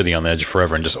out of City on the Edge of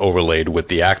Forever and just overlaid with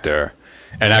the actor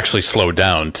and actually slowed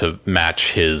down to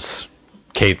match his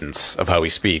cadence of how he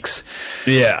speaks.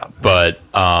 Yeah. But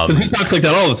because he talks like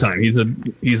that all the time.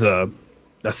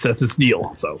 That's his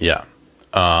deal. So yeah.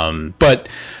 But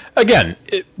again,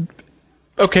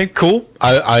 okay, cool.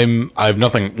 I've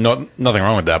nothing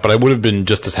wrong with that, but I would have been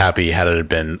just as happy had it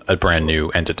been a brand new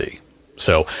entity.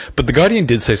 So, but the Guardian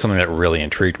did say something that really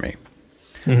intrigued me.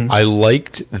 Mm-hmm. I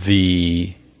liked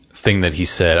the thing that he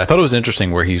said. I thought it was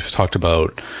interesting where he talked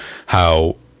about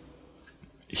how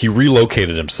he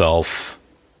relocated himself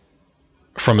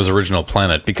from his original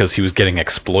planet because he was getting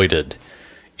exploited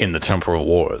in the temporal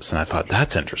wars, and I thought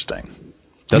that's interesting.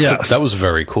 That was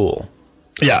very cool.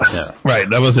 Yes, right.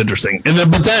 That was interesting.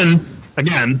 But then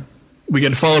again, we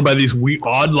get followed by these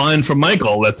odd line from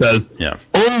Michael that says,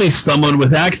 "Only someone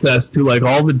with access to like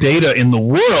all the data in the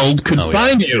world could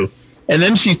find you." And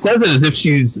then she says it as if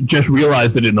she's just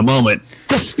realized it in the moment.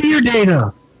 The sphere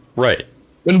data. Right.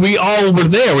 When we all were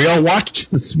there, we all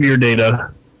watched the sphere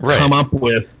data Right. come up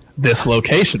with this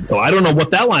location. So I don't know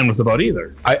what that line was about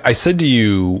either. I said to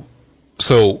you,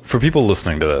 so for people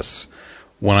listening to this,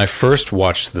 when I first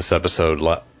watched this episode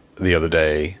the other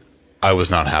day, I was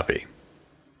not happy.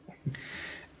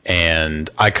 And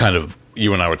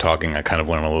you and I were talking, I kind of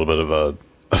went on a little bit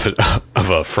of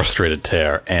a frustrated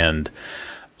tear. And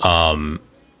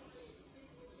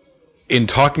in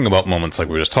talking about moments like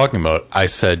we were just talking about, I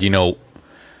said,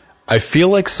 I feel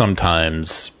like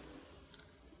sometimes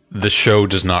the show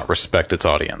does not respect its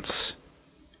audience.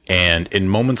 And in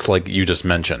moments like you just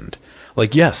mentioned,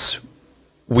 like, yes,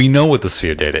 we know what the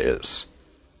sphere data is.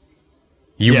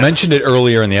 You mentioned it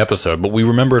earlier in the episode, but we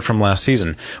remember it from last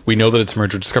season. We know that it's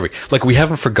merged with Discovery. Like, we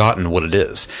haven't forgotten what it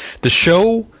is. The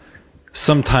show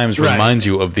sometimes reminds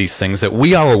you of these things that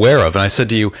we are aware of. And I said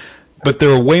to you, but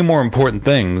there are way more important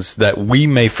things that we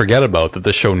may forget about that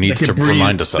the show needs to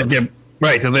remind us of.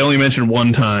 Right, that they only mention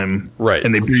one time, right,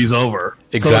 and they breeze over.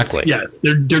 Exactly. So yes,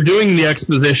 they're doing the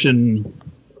exposition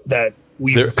that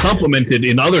we've complimented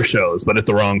in other shows, but at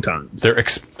the wrong times.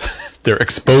 They're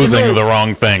exposing the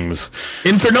wrong things.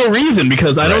 And for no reason,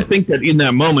 because I don't think that in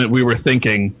that moment we were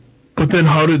thinking, but then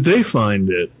how did they find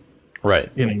it?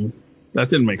 Right. That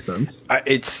didn't make sense.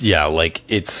 It's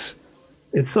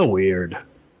so weird.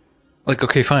 Like,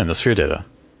 okay, fine, the sphere data.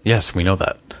 Yes, we know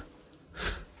that.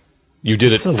 You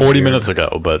did it 40 minutes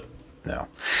ago, but no.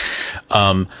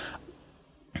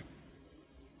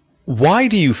 Why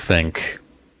do you think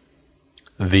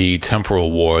the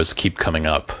temporal wars keep coming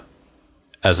up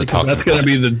as a talking point? Gonna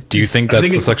be do you think that's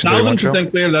the Section 31 show?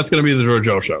 That's going to be the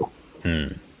Georgiou show.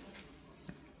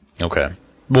 Okay.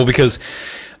 Well, because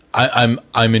I'm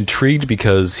intrigued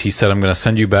because he said, I'm going to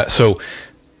send you back. So,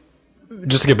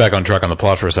 just to get back on track on the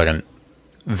plot for a second,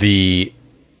 the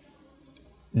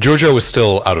Georgiou was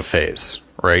still out of phase,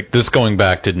 right? This going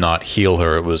back did not heal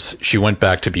her. She went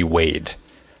back to be weighed.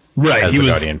 Right, as the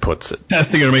Guardian puts it.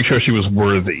 Testing her to make sure she was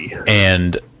worthy.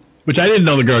 And which I didn't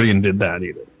know the Guardian did that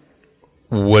either.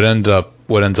 What ends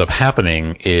up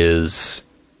happening is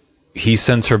he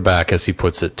sends her back, as he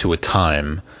puts it, to a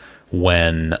time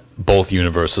when both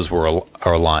universes are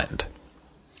aligned.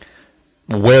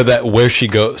 Where she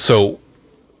goes, so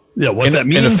what that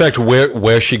means. In effect,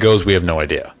 where she goes, we have no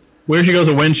idea. Where she goes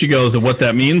and when she goes and what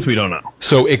that means, we don't know.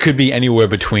 So it could be anywhere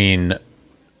between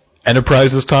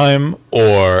Enterprise's time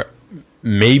or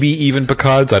maybe even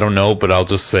Picard's. I don't know, but I'll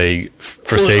just say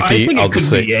for safety, I'll just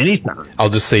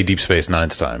say Deep Space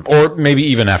Nine's time, or maybe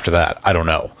even after that. I don't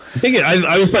know.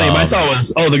 I was thinking, my thought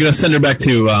was, they're going to send her back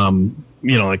to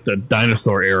like the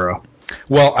dinosaur era.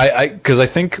 Well, because I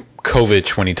think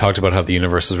Kovich, when he talked about how the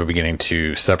universes were beginning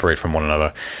to separate from one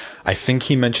another, I think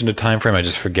he mentioned a time frame. I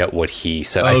just forget what he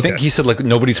said. I think he said like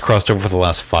nobody's crossed over for the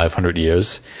last 500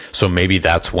 years, so maybe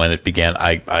that's when it began.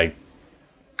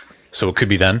 So it could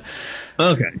be then.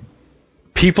 Okay.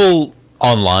 People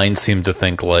online seem to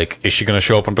think like, is she going to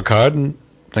show up on Picard? And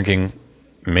thinking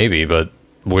maybe, but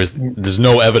there's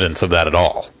no evidence of that at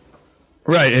all.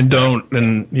 Right, and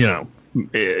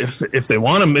if they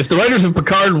want them, if the writers of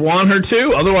Picard want her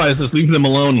to, otherwise just leave them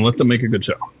alone and let them make a good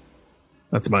show.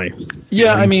 That's my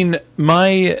I mean,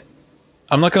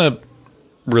 I'm not going to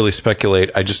really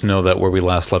speculate. I just know that where we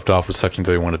last left off with Section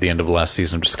 31 at the end of the last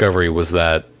season of Discovery was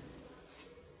that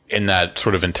in that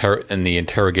sort of in the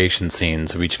interrogation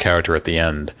scenes of each character at the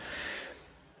end,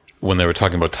 when they were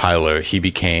talking about Tyler, he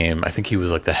became, I think he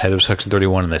was like the head of Section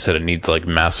 31, and they said it needs like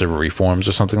massive reforms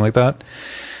or something like that.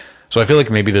 So I feel like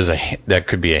maybe that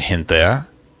could be a hint there.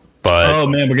 But oh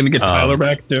man, we're gonna get Tyler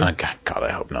back too. God,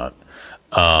 I hope not.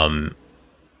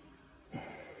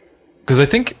 Because I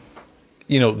think,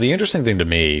 the interesting thing to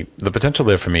me, the potential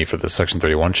there for me for the Section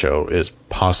 31 show is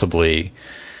possibly,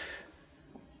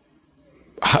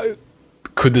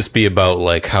 could this be about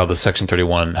like how the Section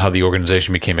 31, how the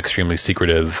organization became extremely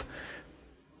secretive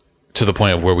to the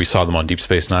point of where we saw them on Deep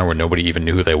Space Nine, where nobody even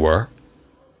knew who they were?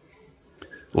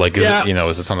 Like, is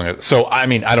it something like, so, I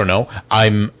mean, I don't know.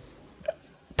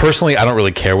 Personally, I don't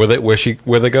really care where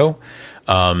they go.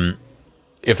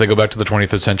 If they go back to the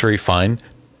 23rd century, fine.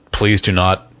 Please do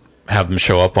not have them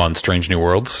show up on Strange New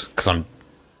Worlds, because I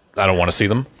don't want to see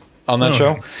them on that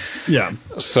show. Yeah.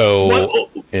 So,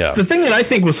 The thing that I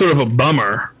think was sort of a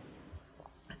bummer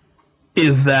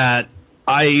is that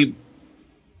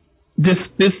this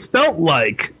felt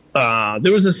like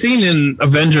there was a scene in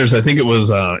Avengers, I think it was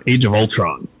Age of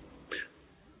Ultron,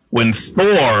 when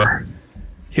Thor,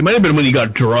 he might have been when he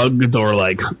got drugged or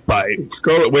like by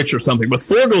Scarlet Witch or something, but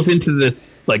Thor goes into this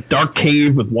like dark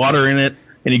cave with water in it,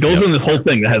 and he goes in this whole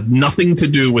thing that has nothing to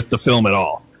do with the film at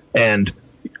all. And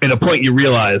at a point you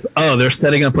realize, they're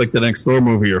setting up like the next Thor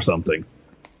movie or something.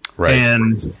 Right.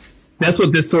 And that's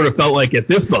what this sort of felt like at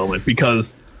this moment,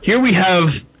 because here we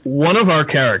have one of our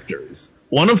characters,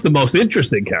 one of the most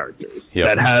interesting characters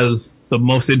that has the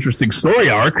most interesting story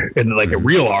arc and like a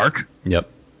real arc. Yep.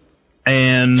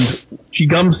 And she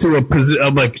comes to a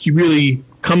position, like she really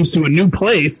comes to a new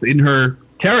place in her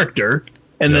character,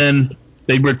 and then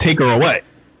they take her away.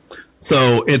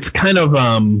 So it's kind of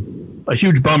a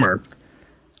huge bummer,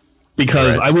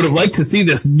 because I would have liked to see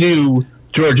this new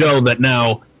Georgiou that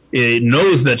now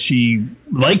knows that she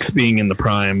likes being in the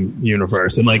Prime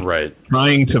universe and like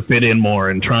trying to fit in more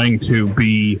and trying to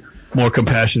be more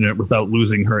compassionate without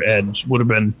losing her edge would have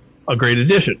been a great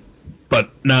addition. But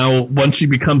now, once she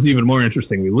becomes even more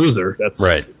interesting, we lose her. That's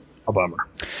a bummer.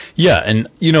 Yeah, and,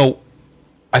 you know,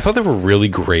 I thought there were really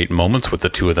great moments with the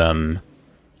two of them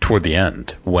toward the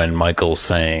end, when Michael's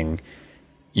saying,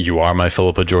 "You are my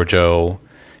Philippa Georgiou."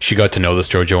 She got to know this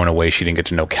Georgiou in a way she didn't get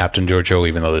to know Captain Georgiou,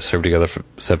 even though they served together for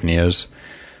 7 years.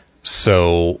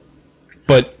 So,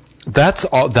 but that's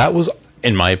all. That was,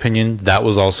 in my opinion, that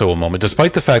was also a moment,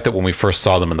 despite the fact that when we first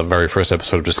saw them in the very first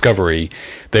episode of Discovery,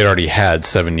 they'd already had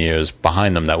 7 years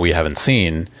behind them that we haven't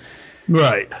seen.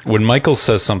 Right. When Michael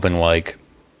says something like,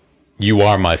 "You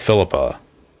are my Philippa,"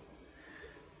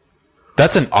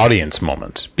 that's an audience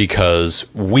moment, because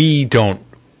we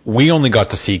only got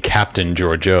to see Captain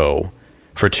Georgiou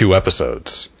for 2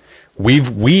 episodes.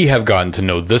 We have gotten to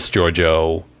know this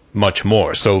Georgiou much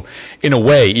more. So in a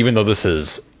way, even though this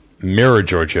is mirror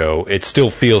Georgiou, it still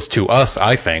feels to us,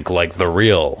 I think, like the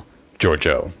real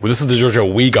Georgiou. This is the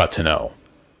Georgiou we got to know.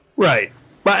 Right.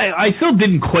 But I still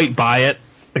didn't quite buy it.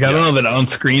 Like, I don't know that on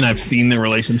screen I've seen the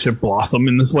relationship blossom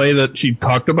in this way that she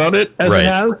talked about it as it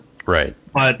has. Right.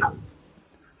 But,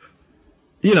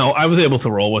 you know, I was able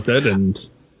to roll with it,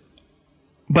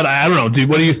 but I don't know, dude,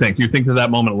 what do you think? Do you think that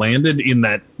moment landed in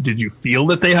that? Did you feel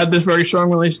that they had this very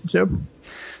strong relationship?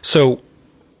 So,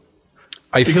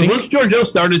 because once Georgiou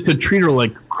started to treat her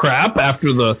like crap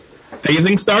after the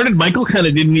phasing started, Michael kind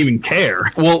of didn't even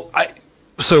care. Well,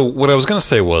 so what I was going to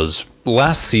say was,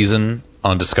 last season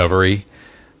on Discovery,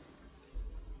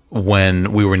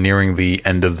 when we were nearing the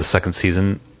end of the second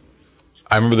season,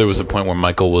 I remember there was a point where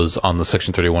Michael was on the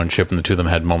Section 31 ship and the two of them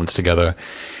had moments together.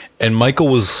 And Michael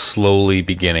was slowly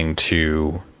beginning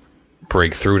to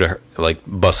break through to her, like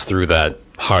bust through that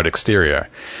hard exterior.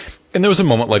 And there was a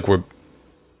moment like where,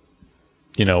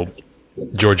 you know,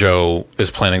 Georgiou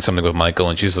is planning something with Michael,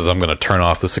 and she says, "I'm going to turn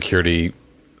off the security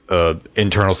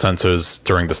internal sensors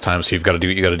during this time, so you got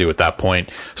to do at that point."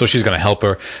 So she's going to help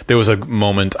her. There was a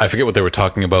moment, I forget what they were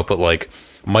talking about, but like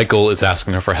Michael is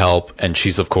asking her for help, and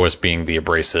she's of course being the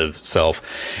abrasive self,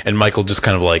 and Michael just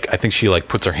kind of like, I think she like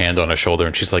puts her hand on her shoulder,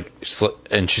 and she's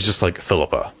just like,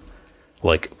 "Philippa,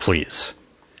 like, please."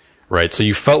 Right? So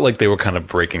you felt like they were kind of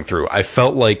breaking through. I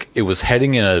felt like it was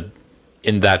heading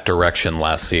in that direction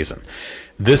last season.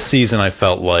 This season I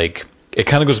felt like it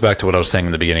kind of goes back to what I was saying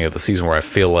in the beginning of the season, where I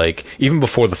feel like even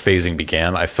before the phasing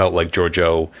began, I felt like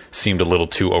Georgiou seemed a little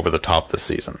too over the top this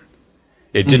season.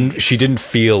 She didn't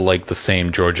feel like the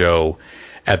same Georgiou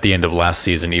at the end of last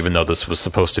season, even though this was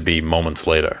supposed to be moments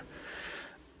later.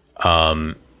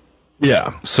 So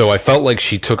I felt like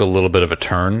she took a little bit of a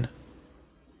turn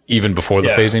even before the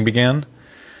phasing began.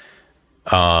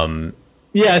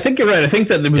 Yeah, I think you're right. I think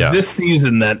that it was this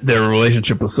season that their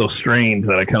relationship was so strained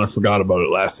that I kind of forgot about it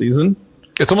last season.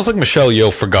 It's almost like Michelle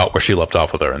Yeoh forgot where she left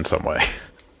off with her in some way.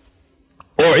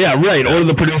 Or or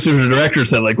the producers or directors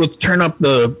said, like, let's turn up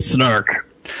the snark.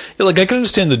 Yeah, like, I can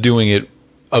understand the doing it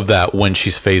of that when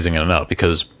she's phasing in and out,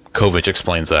 because Kovic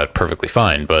explains that perfectly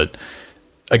fine. But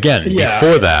again,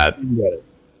 before that,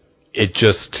 it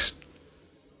just...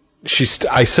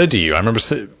 I said to you, I remember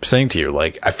saying to you,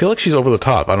 like, I feel like she's over the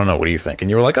top. I don't know. What do you think? And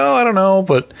you were like, oh, I don't know,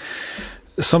 but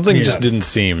something just didn't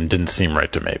seem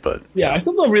right to me. But yeah, I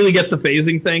still don't really get the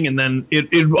phasing thing. And then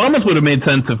it almost would have made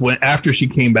sense if after she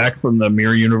came back from the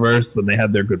mirror universe, when they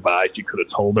had their goodbye, she could have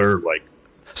told her, like,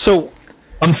 so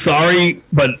I'm sorry,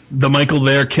 but the Michael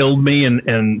there killed me,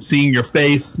 and seeing your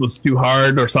face was too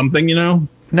hard or something, you know?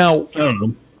 Now, I don't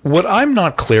know. What I'm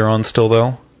not clear on still,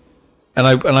 though, and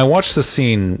I watched the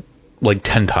scene like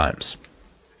 10 times.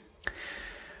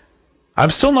 I'm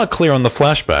still not clear on the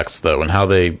flashbacks, though, and how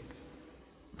they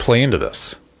play into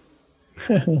this.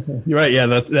 You're right, yeah,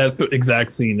 that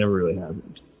exact scene never really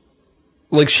happened.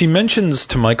 Like, she mentions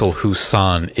to Michael who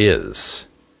San is.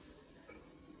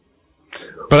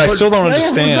 But I still don't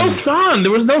understand.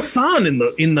 There was no San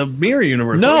in the mirror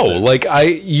universe. No, like,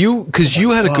 because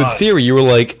you had a good theory. You were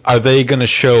like, are they going to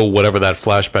show whatever that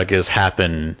flashback is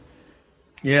happen?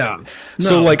 Yeah. No,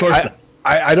 so, like,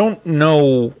 I don't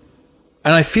know,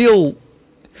 and I feel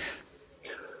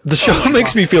The show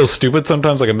makes me feel stupid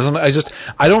sometimes. Like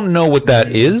I don't know what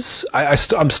that is.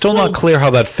 I'm still not clear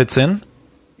how that fits in.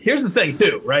 Here's the thing,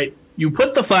 too, right? You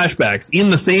put the flashbacks in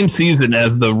the same season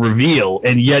as the reveal,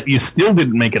 and yet you still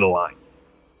didn't make it align.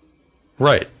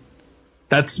 Right.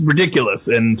 That's ridiculous,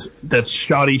 and that's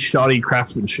shoddy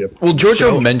craftsmanship. Well,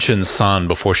 Georgiou mentions San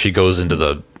before she goes into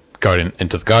the Guardian,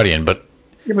 but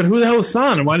yeah, but who the hell is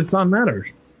San, and why does San matter?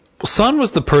 Well, San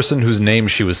was the person whose name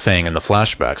she was saying in the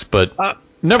flashbacks, but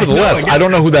nevertheless, I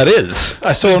don't know who that is.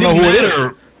 I still don't know who it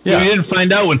is. Yeah. We didn't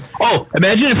find out when. Oh,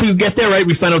 imagine if we get there right,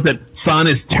 we find out that San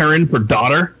is Terran for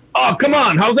daughter. Oh, come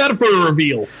on, how's that for a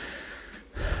reveal?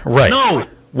 Right. No.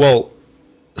 Well,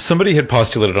 somebody had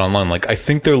postulated online, like, I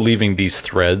think they're leaving these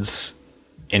threads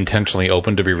intentionally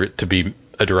open to be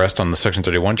addressed on the Section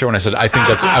 31 show, and I said, I think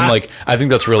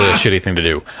that's really a shitty thing to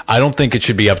do. I don't think it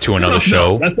should be up to another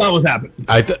show. No, that's not what's happening.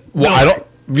 I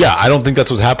don't think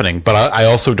that's what's happening, but I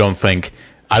also don't think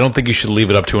you should leave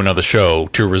it up to another show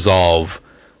to resolve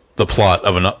the plot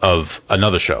of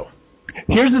another show.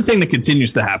 Here's the thing that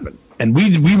continues to happen, and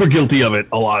we were guilty of it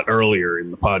a lot earlier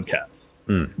in the podcast,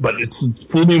 but it's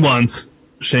fool me once,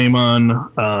 shame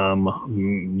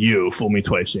on you, fool me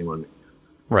twice, shame on me.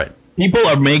 Right. People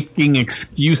are making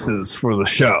excuses for the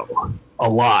show a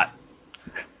lot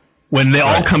when they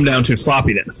all come down to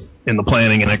sloppiness in the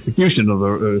planning and execution of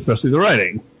especially the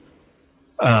writing.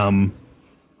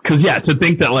 Because to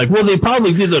think that they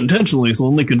probably did it intentionally, so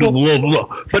then they can do the blah blah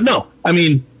blah. But no, I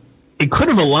mean, it could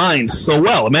have aligned so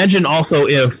well. Imagine also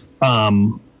if what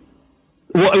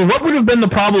would have been the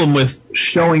problem with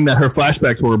showing that her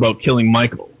flashbacks were about killing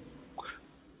Michael?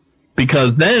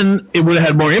 Because then it would have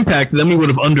had more impact. Then we would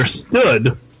have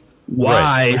understood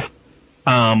why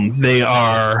they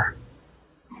are.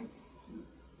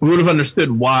 We would have understood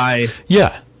why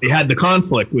they had the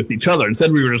conflict with each other.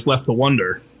 Instead, we were just left to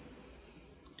wonder.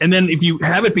 And then if you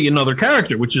have it be another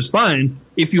character, which is fine,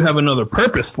 if you have another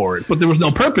purpose for it. But there was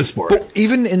no purpose for it. But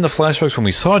even in the flashbacks when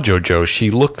we saw JoJo, she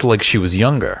looked like she was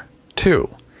younger, too.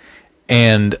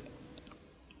 And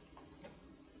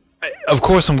of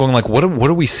course, I'm going what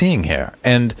are we seeing here?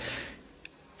 And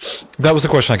that was the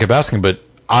question I kept asking, but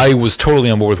I was totally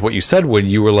on board with what you said when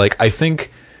you were like, I think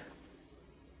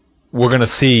we're going to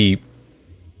see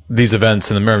these events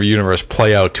in the Mirror Universe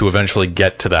play out to eventually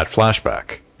get to that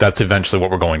flashback. That's eventually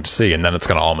what we're going to see, and then it's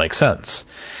going to all make sense.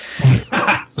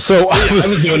 So I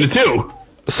was doing it too.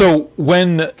 So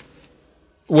when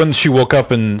she woke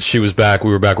up and she was back, we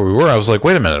were back where we were, I was like,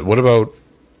 wait a minute, what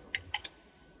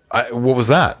was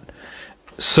that?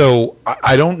 So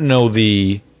I don't know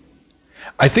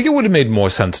I think it would have made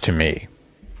more sense to me.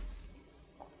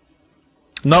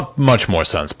 Not much more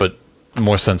sense, but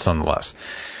more sense nonetheless.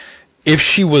 If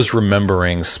she was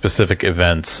remembering specific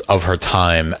events of her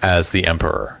time as the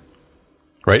Emperor,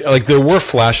 right? Like, there were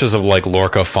flashes of,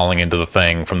 Lorca falling into the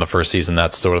thing from the first season,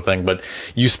 that sort of thing, but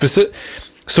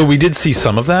so we did see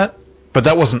some of that, but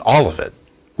that wasn't all of it.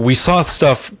 We saw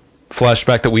stuff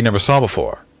flashback that we never saw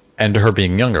before, and to her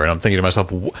being younger, and I'm thinking to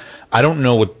myself, I don't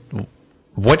know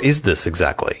what is this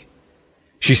exactly?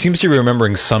 She seems to be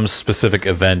remembering some specific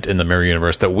event in the Mirror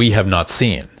Universe that we have not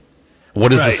seen.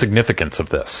 What is the significance of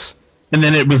this? And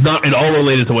then it was not at all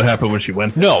related to what happened when she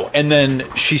went there. No, and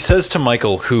then she says to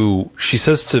Michael,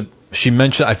 she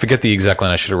mentioned, I forget the exact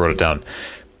line, I should have wrote it down.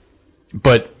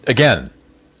 But again,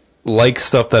 like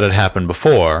stuff that had happened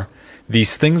before,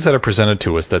 these things that are presented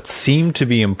to us that seem to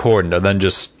be important are then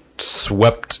just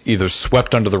swept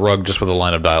under the rug just with a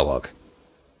line of dialogue.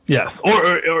 Yes,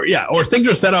 or things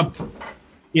are set up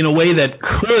in a way that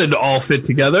could all fit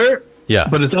together. Yeah.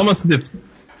 But it's almost as if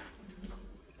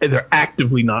they're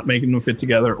actively not making them fit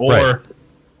together, or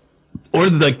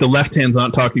the left hand's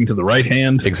not talking to the right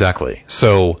hand. Exactly.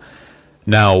 So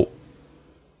now,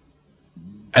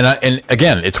 and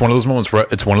again, it's one of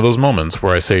those moments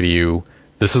where I say to you,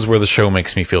 this is where the show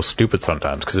makes me feel stupid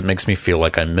sometimes, because it makes me feel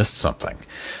like I missed something.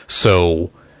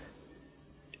 So,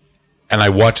 and I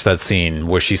watched that scene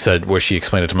where she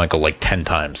explained it to Michael 10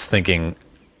 times, thinking,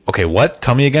 okay, what?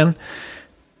 Tell me again?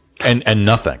 And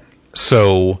nothing.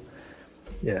 So,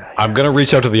 yeah. I'm going to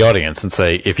reach out to the audience and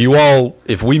say, if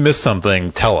we missed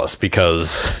something, tell us,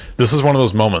 because this is one of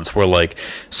those moments where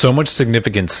so much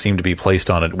significance seemed to be placed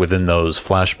on it within those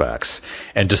flashbacks,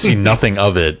 and to see nothing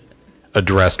of it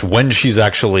addressed when she's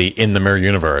actually in the Mirror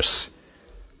Universe,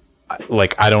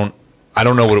 I don't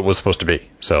know what it was supposed to be.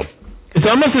 So it's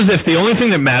almost as if the only thing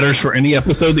that matters for any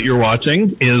episode that you're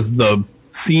watching is the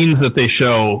scenes that they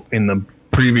show in the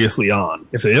previously on.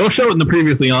 If they don't show it in the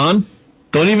previously on,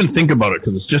 don't even think about it,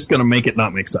 because it's just going to make it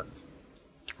not make sense.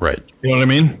 Right. You know what I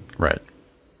mean? Right.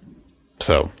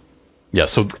 So, yeah,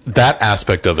 so that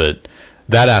aspect of it,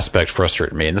 that aspect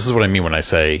frustrated me. And this is what I mean when I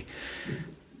said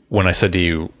to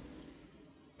you,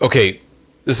 okay,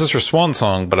 this is her swan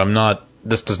song, but and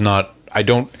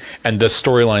this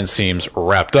storyline seems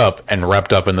wrapped up in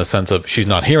the sense of she's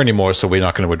not here anymore, so we're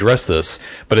not going to address this,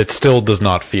 but it still does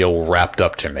not feel wrapped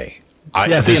up to me.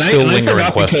 There's still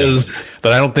lingering questions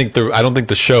that I don't think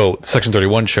the show, Section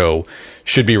 31 show,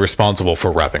 should be responsible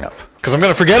for wrapping up, because I'm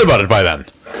going to forget about it by then.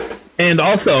 And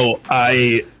also,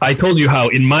 I told you how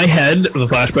in my head the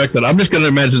flashbacks that I'm just going to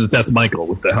imagine that that's Michael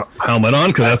with the helmet on,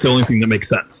 because that's the only thing that makes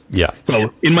sense. Yeah.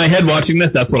 So in my head watching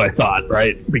this, that's what I thought,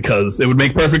 right? Because it would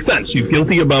make perfect sense. She's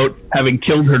guilty about having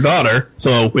killed her daughter,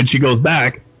 so when she goes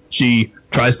back, she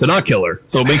tries to not kill her.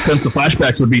 So it makes sense the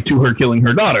flashbacks would be to her killing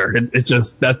her daughter. It's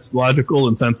just, that's logical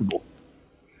and sensible.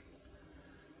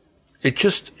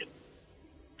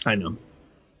 I know.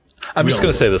 I'm just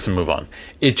going to say this and move on.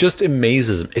 It just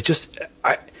amazes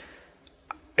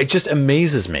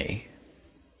me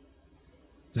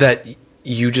that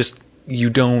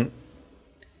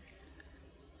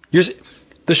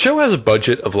the show has a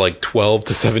budget of like $12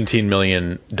 to $17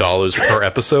 million per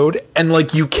episode, and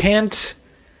like you can't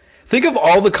think of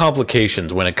all the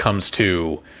complications when it comes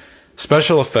to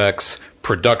special effects,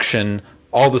 production,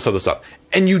 all this other stuff,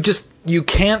 and you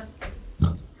can't.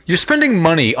 You're spending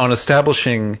money on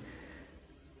establishing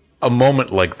a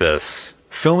moment like this,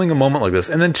 filming a moment like this,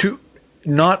 and then to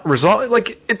not resolve,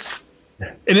 like, it's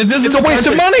a waste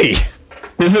of money.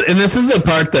 This is a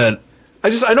part that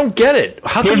I don't get it.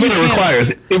 Here's what it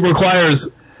requires. It requires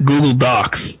Google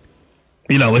Docs.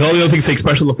 You know, like all the other things take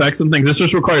special effects and things. This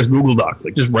just requires Google Docs.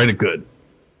 Like, just write it good.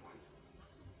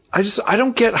 I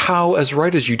don't get how, as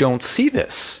writers, you don't see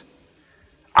this.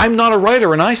 I'm not a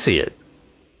writer, and I see it.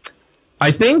 I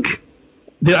think,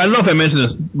 I don't know if I mentioned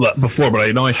this before, but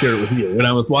I know I shared it with you. When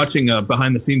I was watching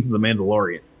behind the scenes of The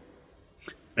Mandalorian.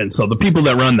 And so the people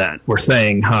that run that were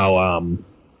saying how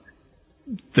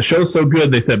the show's so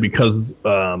good, they said, because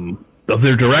of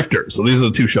their directors. So these are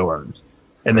the two showrunners.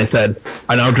 And they said,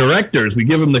 and our directors, we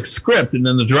give them the script, and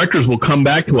then the directors will come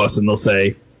back to us and they'll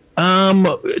say,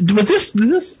 was this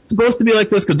supposed to be like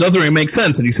this? Because it doesn't really make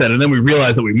sense. And he said, and then we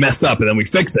realize that we messed up, and then we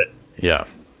fix it. Yeah.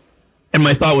 And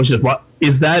my thought was just, what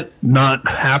is that not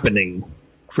happening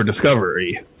for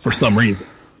Discovery for some reason?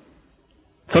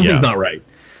 Something's not right.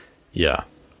 Yeah.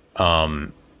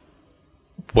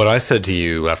 What I said to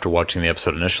you after watching the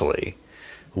episode initially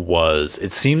was,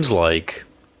 it seems like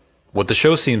what the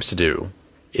show seems to do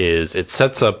is it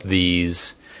sets up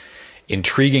these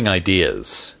intriguing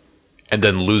ideas and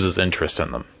then loses interest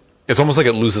in them. It's almost like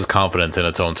it loses confidence in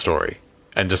its own story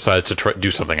and decides to do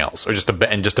something else, or just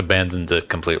abandons it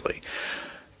completely.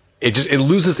 It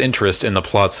loses interest in the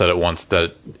plots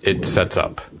that it sets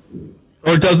up.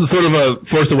 Or it does a sort of a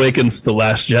Force Awakens to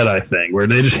Last Jedi thing, where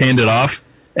they just hand it off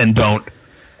and don't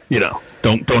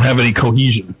have any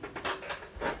cohesion.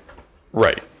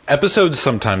 Right. Episodes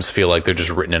sometimes feel like they're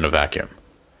just written in a vacuum.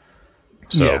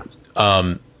 So,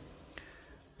 yeah.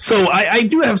 So I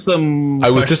do have some.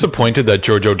 I was disappointed that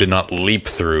Giorgio did not leap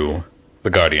through the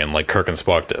Guardian like Kirk and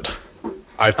Spock did.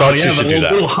 I thought she should do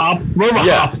that. More of a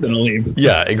hop than a leap.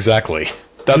 Yeah, exactly.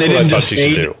 That's what I thought she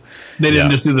should do. They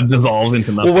didn't just do the dissolve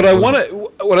into nothing. Well,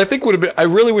 what I think would have been, I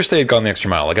really wish they had gone the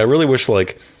extra mile. Like, I really wish,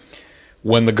 like,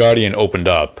 when the Guardian opened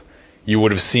up, you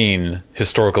would have seen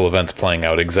historical events playing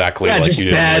out exactly like you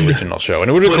did in the original show, and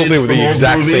it would have been cool with the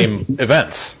exact same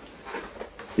events.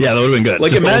 Yeah, that would have been good.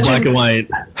 Like, just imagine black and white.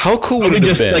 How cool would it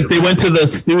have been? Like, they went to the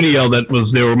studio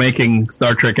they were making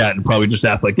Star Trek at, and probably just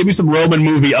asked, like, give me some Roman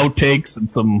movie outtakes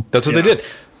and some. That's what they did.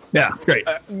 Yeah, it's great.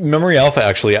 Memory Alpha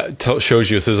actually shows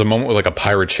you, so there's a moment with like a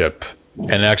pirate ship,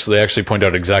 and they actually point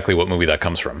out exactly what movie that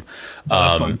comes from.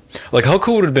 Like, how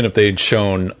cool would it have been if they'd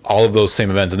shown all of those same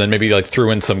events, and then maybe like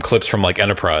threw in some clips from like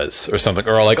Enterprise or something,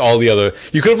 or like all the other.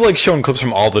 You could have like shown clips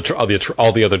from all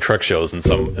the other Trek shows in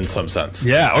some sense.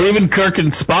 Yeah, or even Kirk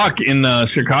and Spock in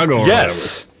Chicago. Or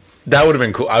yes, whatever. That would have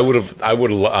been cool. I would have.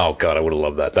 Oh god, I would have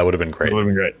loved that. That would have been great. It would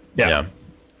have been great. Yeah.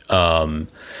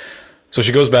 So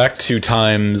she goes back to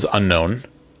times unknown,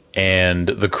 and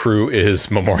the crew is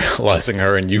memorializing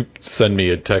her, and you send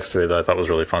me a text today that I thought was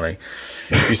really funny.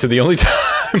 You said the only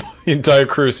time the entire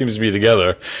crew seems to be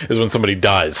together is when somebody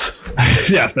dies.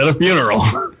 Yeah, at a funeral.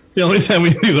 It's the only time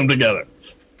we see them together.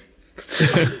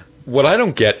 What I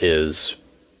don't get is,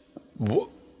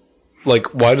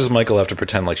 like, why does Michael have to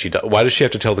pretend like she died? Why does she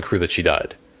have to tell the crew that she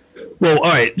died? Well, all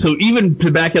right, so even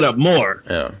to back it up more,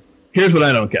 here's what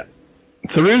I don't get.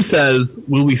 Saru says,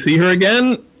 will we see her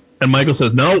again? And Michael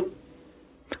says, no.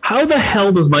 How the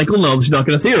hell does Michael know that she's not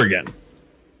going to see her again?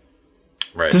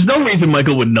 Right. There's no reason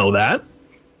Michael would know that.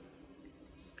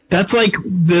 That's like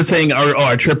the saying,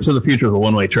 our trip to the future is a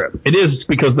one-way trip. It is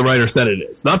because the writer said it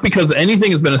is. Not because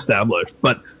anything has been established,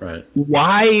 but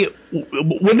why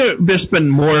wouldn't it have just been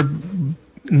more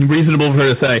reasonable for her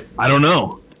to say, I don't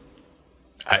know?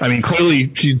 I mean, clearly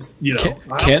she's,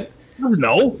 doesn't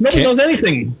know. Nobody knows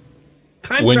anything.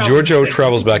 When Georgiou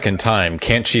travels back in time,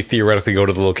 can't she theoretically go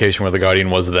to the location where the Guardian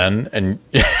was then and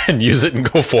use it and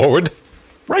go forward?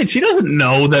 Right. She doesn't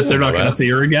know that they're not going to see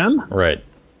her again. Right.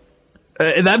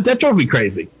 That drove me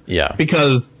crazy. Yeah.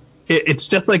 Because it's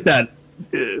just like that.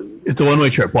 It's a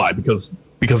one-way trip. Why? Because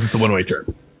it's a one-way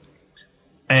trip.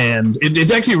 And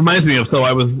it actually reminds me of, so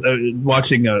I was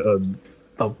watching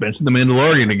I'll mention The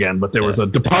Mandalorian again, but there was a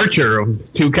departure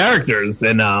of two characters,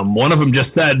 and one of them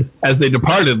just said, as they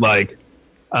departed, like,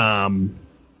 I'll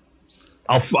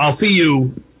see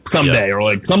you someday, or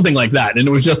like something like that. And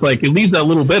it was just like, it leaves that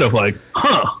little bit of like,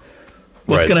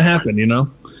 what's going to happen,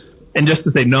 And just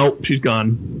to say, no, she's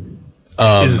gone,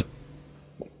 is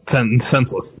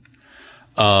senseless.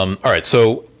 All right,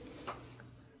 so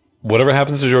whatever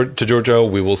happens to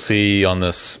Georgiou, we will see on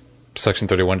this Section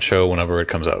 31 show whenever it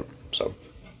comes out. So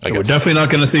we're definitely not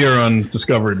going to see her on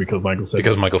Discovery because Michael said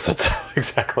so. Michael said so.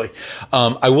 Exactly.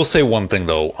 I will say one thing,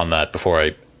 though, on that before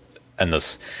I end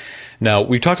this. Now,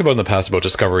 we've talked about in the past about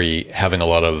Discovery having a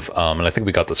lot of, and I think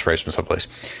we got this phrase from someplace,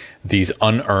 these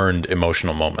unearned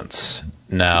emotional moments.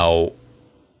 Now,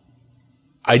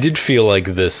 I did feel like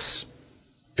this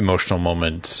emotional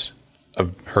moment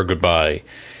of her goodbye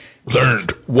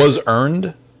was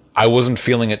earned. I wasn't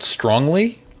feeling it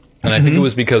strongly, and I think it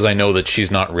was because I know that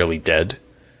she's not really dead.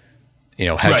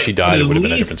 Had she died, it would have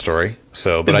been a different story.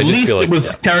 So, but I did feel like it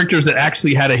was characters that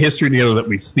actually had a history together that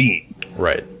we've seen.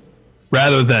 Right.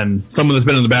 Rather than someone that's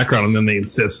been in the background and then they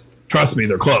insist, trust me,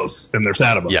 they're close and they're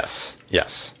sad about it.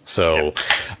 Yes. So,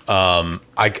 I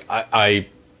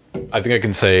think I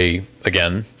can say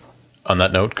again on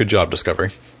that note, good job,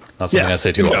 Discovery. Not something I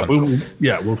say too often.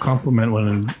 We'll compliment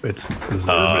when it's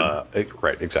deserved.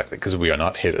 Right, exactly, because we are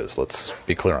not haters. Let's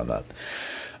be clear on that.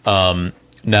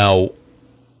 Now,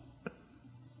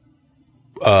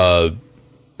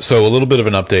 so a little bit of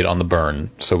an update on the burn.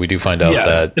 So we do find out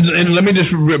that... And let me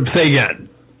just say again,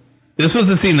 this was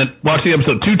a scene that, watching the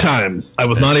episode 2 times, I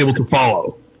was not able to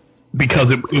follow because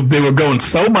they were going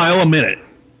so mile a minute.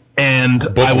 And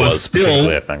I was still...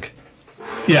 I think.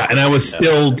 Yeah, and I was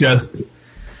still just...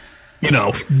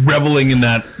 reveling in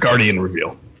that Guardian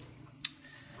reveal.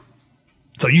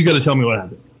 So you got to tell me what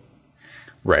happened.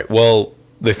 Right. Well,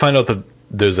 they find out that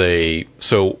there's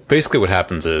so basically what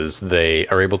happens is they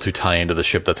are able to tie into the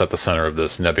ship that's at the center of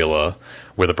this nebula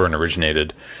where the burn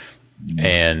originated.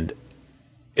 And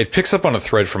it picks up on a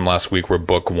thread from last week where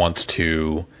Book wants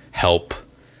to help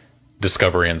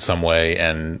Discovery in some way.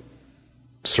 And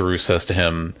Saru says to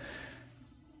him,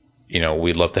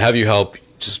 we'd love to have you help.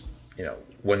 Just,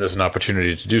 when there's an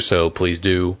opportunity to do so, please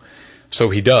do. So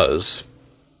he does.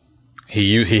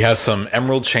 He has some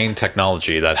Emerald Chain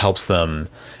technology that helps them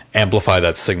amplify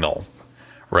that signal,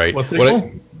 right? What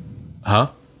signal?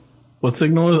 What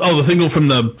signal is? Oh, the signal from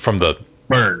the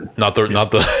burn. Not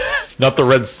the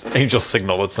Red Angel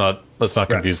signal. Let's not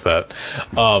confuse that.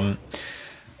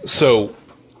 So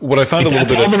what I found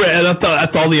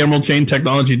that's all the Emerald Chain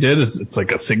technology did is it's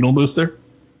like a signal booster.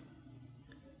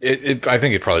 I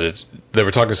think it probably did. They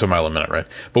were talking so mile a minute, right?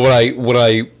 But what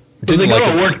I didn't got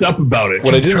all worked up about it.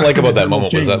 What I didn't like about that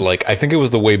moment was that, like, I think it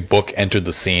was the way Book entered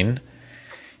the scene.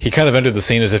 He kind of entered the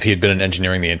scene as if he had been in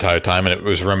engineering the entire time, and it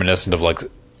was reminiscent of like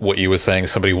what you were saying.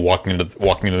 Somebody walking into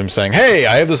them saying, "Hey,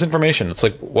 I have this information." It's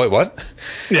like, what?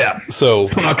 Yeah. So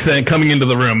Spock saying, coming into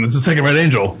the room, "This is the second Red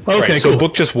Angel." Okay, right. Cool. So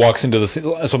Book just walks into the scene.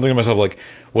 So I'm thinking to myself, like,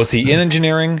 was he in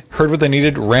engineering? Heard what they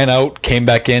needed, ran out, came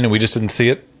back in, and we just didn't see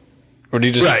it? Or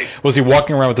did he was he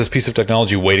walking around with this piece of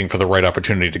technology waiting for the right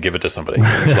opportunity to give it to somebody?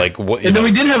 Like what? And then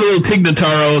we did have a little Tig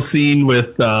Notaro scene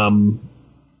with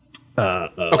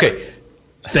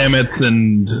Stamets,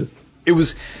 and it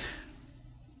was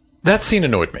that scene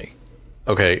annoyed me.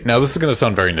 Okay, now this is going to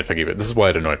sound very nitpicky, but this is why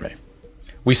it annoyed me.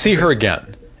 We see her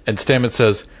again, and Stamets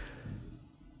says,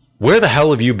 "Where the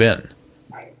hell have you been?"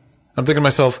 I'm thinking to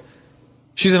myself,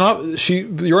 you're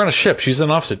on a ship. She's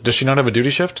an officer. Does she not have a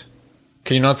duty shift?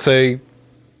 Can you not say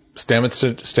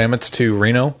Stamets to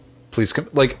Reno? Please come.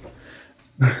 Like,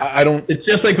 I don't. It's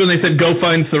just like when they said, "Go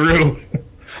find Saru."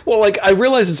 Well, like, I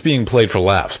realize it's being played for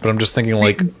laughs, but I'm just thinking,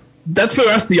 like, that's for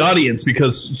us, the audience,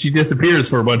 because she disappears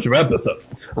for a bunch of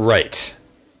episodes. Right.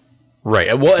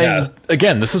 Well, and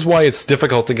again, this is why it's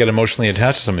difficult to get emotionally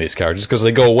attached to some of these characters, because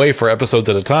they go away for episodes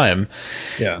at a time.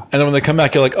 Yeah. And then when they come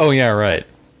back, you're like, oh yeah, right.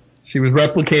 She was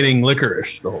replicating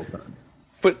Licorice the whole time.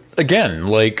 But again,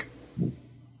 like,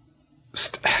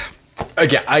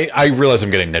 again, I realize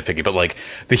I'm getting nitpicky, but like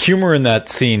the humor in that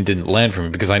scene didn't land for me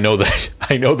because I know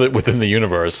that within the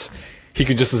universe he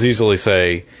could just as easily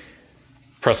say,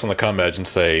 press on the comm badge and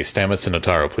say, Stamets to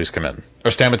Notaro, please come in,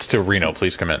 or Stamets to Reno,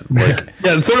 please come in. Like,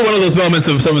 yeah, it's sort of one of those moments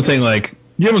of someone saying like,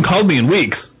 you haven't called me in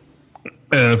weeks,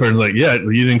 and the person's like, yeah,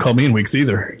 you didn't call me in weeks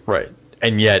either. Right,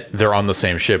 and yet they're on the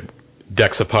same ship,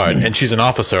 decks apart, and she's an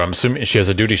officer. I'm assuming she has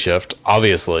a duty shift,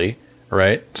 obviously,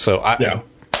 right? So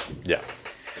yeah.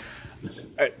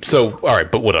 So, all right,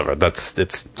 but whatever.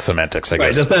 It's semantics, I guess.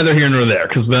 Right, that's neither here nor there,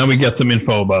 because now we get some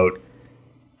info about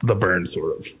the burn,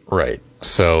 sort of. Right.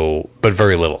 So, but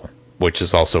very little, which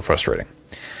is also frustrating.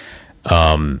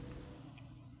 But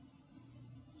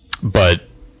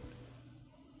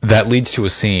that leads to a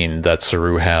scene that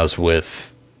Saru has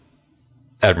with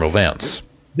Admiral Vance.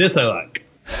 This I like.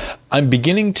 I'm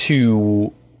beginning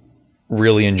to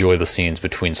really enjoy the scenes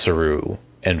between Saru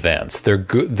and Vance. They're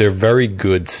good. They're very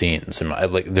good scenes.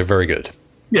 They're very good.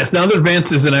 Yes. Now that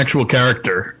Vance is an actual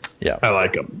character, yeah, I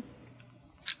like him.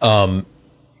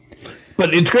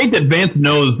 But it's great that Vance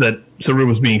knows that Saru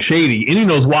was being shady, and he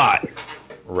knows why.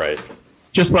 Right.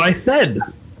 Just what I said.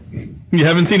 You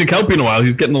haven't seen a Kelpie in a while.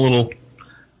 He's getting a little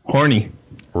horny.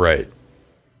 Right.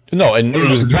 No, and it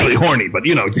was really horny, but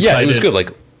yeah, it was good. Like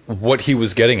what he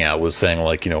was getting at was saying,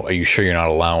 like, are you sure you're not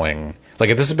allowing? Like,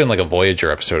 if this had been like a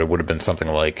Voyager episode, it would have been something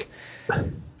like, are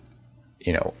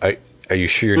you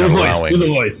sure you're not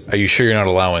allowing? Are you sure you're not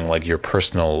allowing like your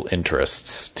personal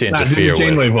interests to interfere with?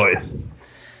 Janeway voice.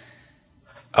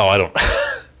 Oh, I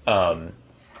don't.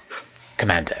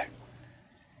 Commander,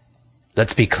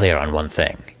 let's be clear on one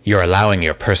thing. You're allowing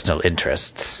your personal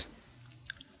interests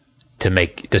to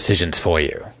make decisions for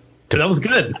you. That was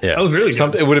good. Yeah. That was really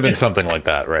good. It would have been something like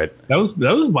that, right? That was.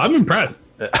 I'm impressed.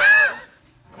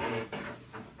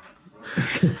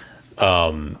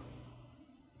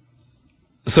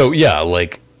 So yeah,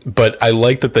 but I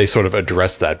like that they sort of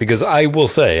addressed that, because I will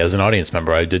say, as an audience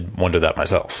member, I did wonder that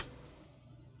myself.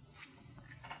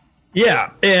 Yeah,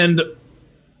 and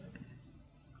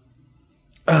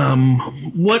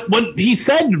what he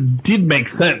said did make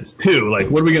sense too. Like,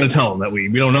 what are we going to tell him that we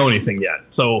don't know anything yet?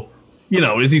 So,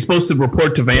 is he supposed to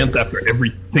report to Vance after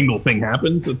every single thing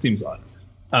happens? It seems odd.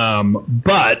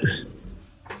 But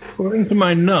according to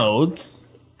my notes,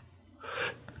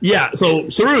 yeah. So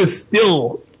Saru is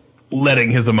still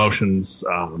letting his emotions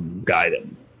guide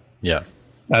him. Yeah,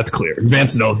 that's clear.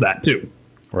 Vance knows that too.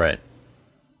 Right.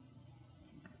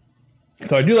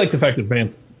 So I do like the fact that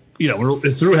Vance,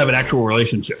 and Saru have an actual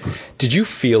relationship. Did you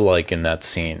feel like in that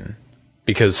scene,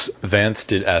 because Vance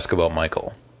did ask about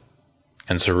Michael,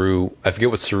 and Saru, I forget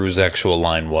what Saru's actual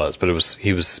line was, but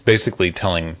he was basically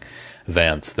telling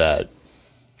Vance that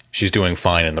she's doing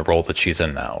fine in the role that she's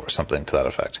in now, or something to that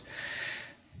effect.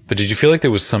 But did you feel like there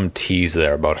was some tease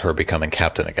there about her becoming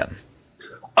captain again?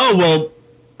 Oh, well,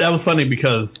 that was funny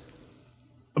because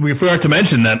we forgot to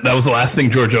mention that was the last thing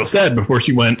Georgiou said before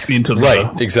she went into the...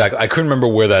 Right, exactly. I couldn't remember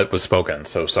where that was spoken,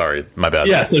 so sorry, my bad.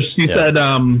 Yeah, so she said,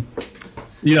 Saru's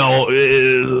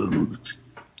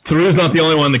not the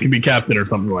only one that can be captain or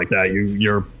something like that.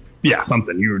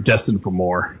 You're destined for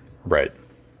more. Right.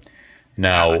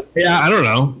 Now... yeah, I don't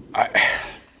know.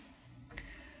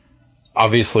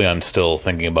 Obviously, I'm still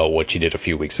thinking about what she did a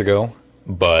few weeks ago,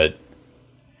 but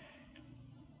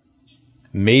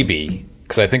maybe...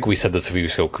 because I think we said this a few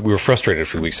weeks ago. We were frustrated a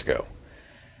few weeks ago.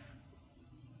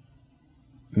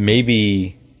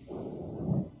 Maybe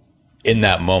in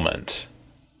that moment,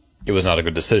 it was not a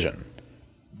good decision.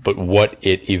 But what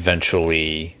it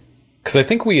eventually... because I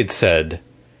think we had said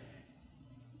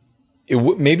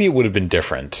maybe it would have been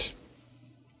different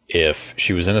if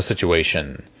she was in a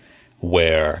situation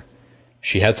where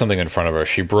she had something in front of her,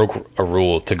 she broke a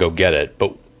rule to go get it,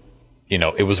 but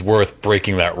it was worth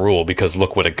breaking that rule because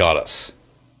look what it got us.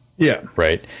 Yeah.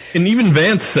 Right? And even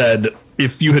Vance said,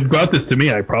 if you had brought this to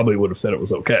me, I probably would have said it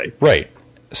was okay. Right.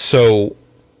 So,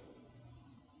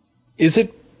 is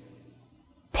it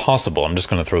possible, I'm just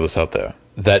going to throw this out there,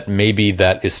 that maybe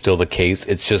that is still the case?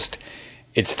 It's just,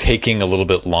 it's taking a little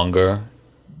bit longer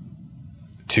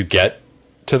to get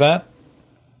to that?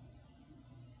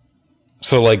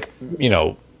 So, I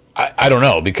don't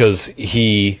know, because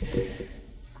I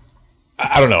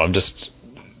don't know, I'm just...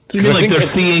 You mean they're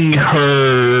seeing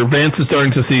her... Vance is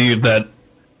starting to see that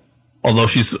although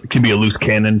she can be a loose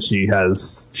cannon, she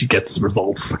gets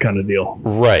results kind of deal.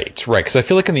 Right, because I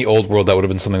feel like in the old world that would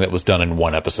have been something that was done in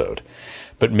one episode.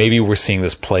 But maybe we're seeing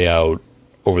this play out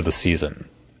over the season.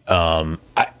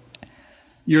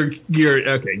 You're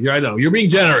okay. I know you're being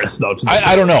generous though.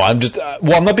 I don't know. I'm just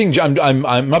I'm not being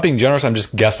I'm not being generous. I'm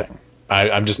just guessing.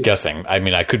 I'm just guessing. I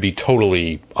mean, I could be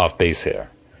totally off base here,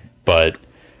 but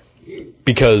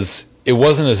because it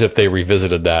wasn't as if they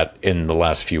revisited that in the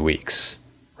last few weeks,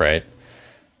 right?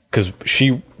 Because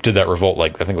she did that revolt I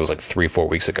think it was 3-4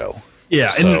 weeks ago. Yeah,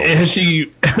 So, and has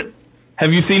she?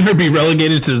 Have you seen her be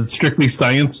relegated to strictly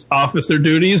science officer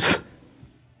duties?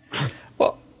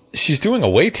 well, she's doing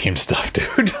away team stuff,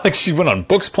 dude. She went on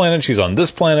Book's planet. She's on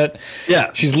this planet.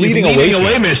 Yeah, she's leading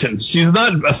away missions. She's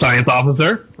not a science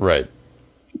officer. Right.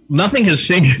 Nothing has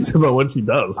changed about what she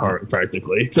does,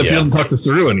 practically, except she doesn't talk to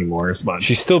Saru anymore as much.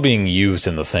 She's still being used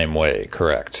in the same way,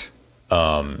 correct?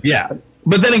 Yeah,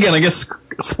 but then again, I guess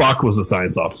Spock was a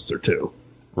science officer too.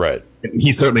 Right.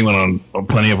 He certainly went on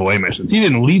plenty of away missions. He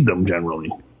didn't lead them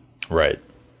generally. Right.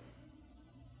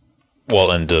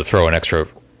 Well, and to throw an extra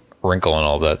wrinkle in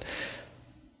all that,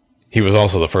 he was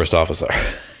also the first officer.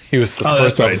 He was the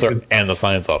first officer and the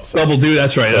science officer. Double dude.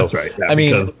 That's right. That's right. Yeah, I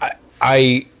mean,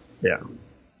 yeah.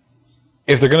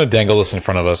 If they're going to dangle this in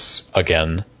front of us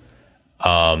again,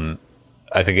 I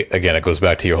think again it goes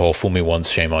back to your whole "fool me once,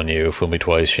 shame on you; fool me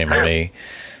twice, shame on me."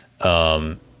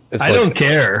 I don't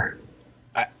care.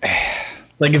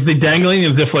 If they dangling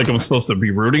as if I'm supposed to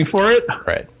be rooting for it,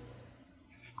 right?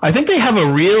 I think they have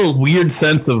a real weird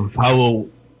sense of how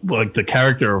the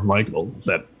character of Michael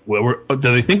that do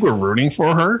they think we're rooting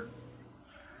for her?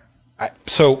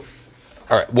 All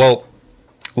right. Well,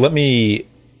 let me.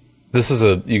 You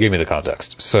gave me the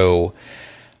context. So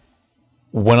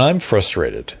when I'm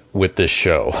frustrated with this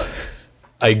show,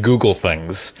 I Google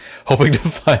things hoping to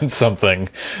find something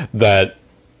that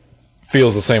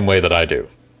feels the same way that I do.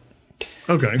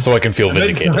 Okay. So I can feel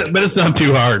vindicated. But it's not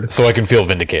too hard. So I can feel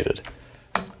vindicated.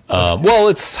 Well,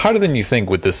 it's harder than you think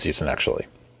with this season, actually.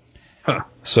 Huh.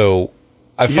 So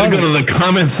I you gotta go to the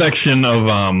comment section of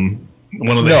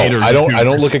one of the haters. I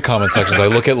don't look at comment sections. I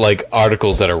look at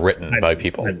articles that are written by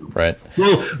people, right?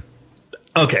 Well,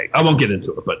 okay, I won't get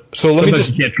into it, but so let me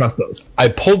just. You can't trust those. I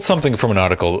pulled something from an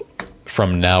article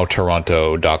from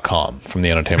NowToronto.com, from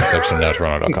the entertainment section of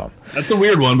NowToronto.com. That's a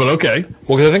weird one, but okay.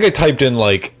 Well, because I think I typed in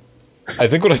I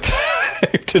think what I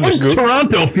typed in. How does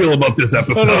Toronto feel about this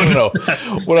episode? No.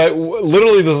 What I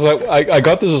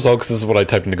got this result because this is what I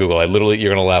typed into Google.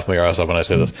 You're gonna laugh my ass off when I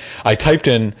say this. I typed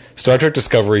in Star Trek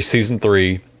Discovery Season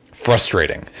 3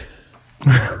 frustrating,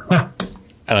 and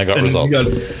I got results.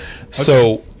 Okay.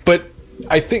 So, but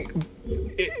I think,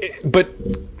 but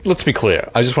let's be clear.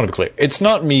 I just want to be clear. It's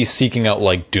not me seeking out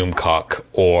Doomcock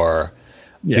or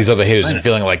these other haters and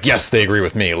feeling yes, they agree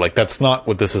with me. That's not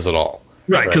what this is at all.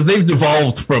 Right, because they've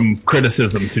devolved from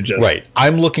criticism to just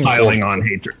piling on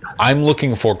hatred. I'm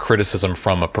looking for criticism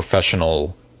from a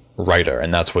professional writer,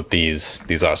 and that's what these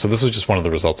are. So this was just one of the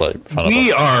results I found.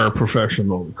 We are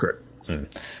professional critics.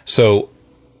 So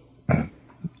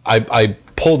I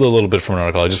pulled a little bit from an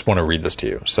article. I just want to read this to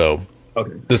you. So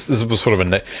this was sort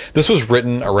of this was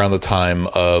written around the time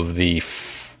of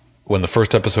when the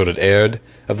first episode had aired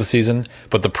of the season,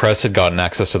 but the press had gotten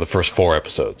access to the first 4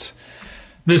 episodes.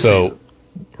 This season.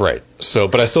 Right. So,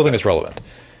 but I still think it's relevant.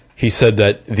 He said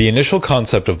that the initial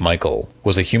concept of Michael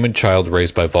was a human child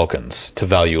raised by Vulcans to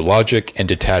value logic and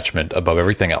detachment above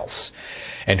everything else,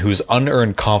 and whose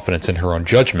unearned confidence in her own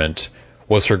judgment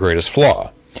was her greatest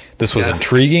flaw. This was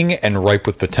intriguing and ripe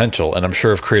with potential, and I'm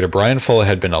sure if creator Brian Fuller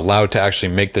had been allowed to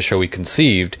actually make the show he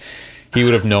conceived, he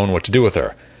would have known what to do with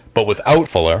her. But without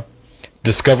Fuller,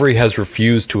 Discovery has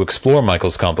refused to explore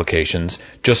Michael's complications,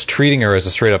 just treating her as a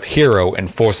straight-up hero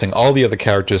and forcing all the other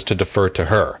characters to defer to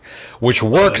her, which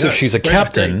works if she's a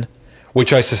captain,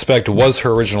 which I suspect was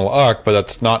her original arc, but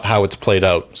that's not how it's played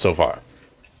out so far.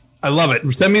 I love it.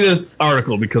 Send me this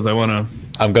article because I want to.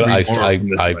 I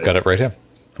got it right here.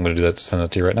 I'm going to do that. Send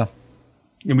it to you right now.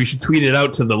 And we should tweet it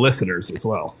out to the listeners as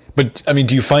well. But I mean,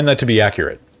 do you find that to be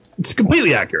accurate? It's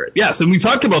completely accurate. Yes, and we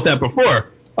talked about that before.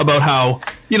 About how,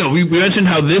 we mentioned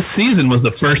how this season was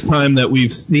the first time that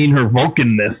we've seen her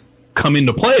Vulcanness come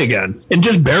into play again, and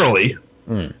just barely.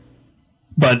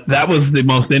 But that was the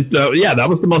most, that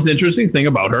was the most interesting thing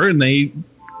about her, and they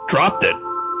dropped it.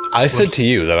 I said to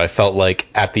you that I felt like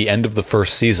at the end of the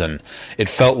first season, it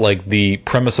felt like the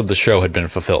premise of the show had been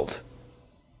fulfilled.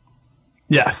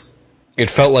 Yes. It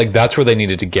felt like that's where they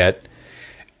needed to get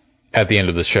at the end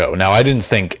of the show. Now, I didn't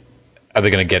think, are they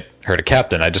going to get her to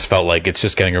captain? I just felt like it's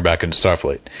just getting her back into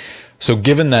Starfleet. So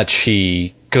given that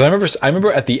because I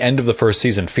remember at the end of the first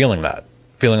season feeling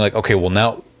like, okay, well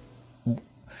now,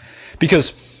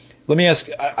 because let me ask,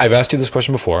 I've asked you this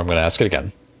question before, I'm going to ask it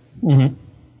again. Mm-hmm.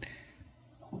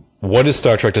 What is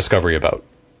Star Trek Discovery about?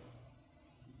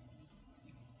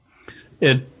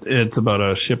 It's about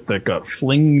a ship that got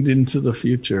flinged into the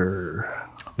future.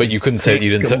 But you couldn't say it.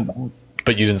 You didn't say.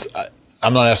 But you didn't.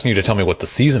 I'm not asking you to tell me what the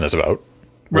season is about.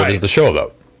 What is the show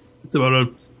about? It's about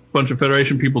a bunch of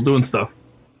Federation people doing stuff.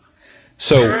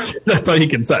 So that's all you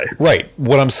can say. Right.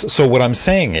 What I'm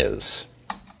saying is,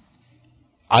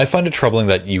 I find it troubling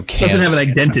that you can't. Doesn't have an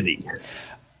identity.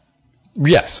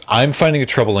 Yes, I'm finding it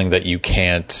troubling that you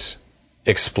can't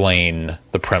explain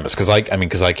the premise because I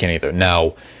can't either.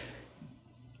 Now,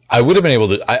 I would have been able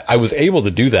to. I was able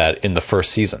to do that in the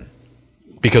first season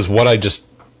because what I just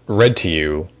read to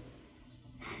you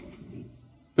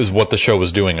is what the show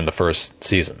was doing in the first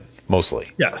season, mostly.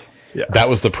 Yes. That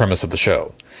was the premise of the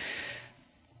show.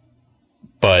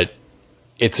 But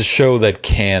it's a show that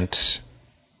can't.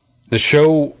 The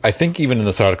show, I think even in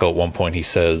this article at one point he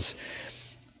says,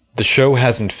 the show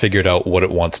hasn't figured out what it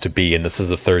wants to be, and this is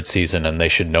the third season, and they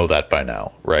should know that by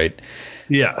now, right?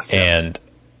 Yes. And,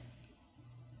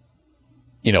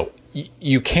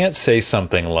 you can't say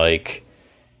something like,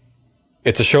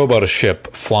 it's a show about a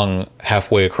ship flung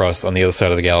halfway across on the other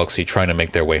side of the galaxy trying to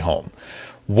make their way home.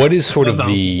 What is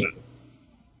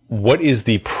what is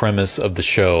the premise of the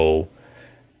show?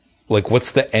 Like,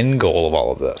 what's the end goal of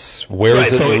all of this? Where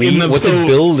is it leading? What's it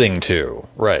building to?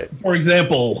 Right. For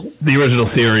example, the original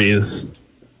series.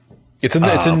 It's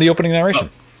in the opening narration.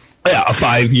 A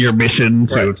 5-year mission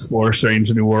to explore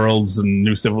strange new worlds and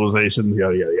new civilizations,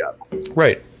 yada, yada, yada.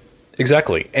 Right.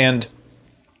 Exactly. And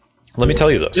let me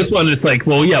tell you this. This one, it's like,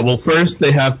 first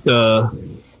they have to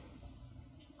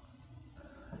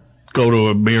go to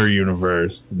a mirror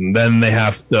universe, and then they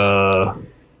have to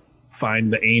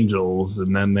find the angels,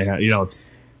 and then they have,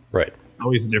 it's right.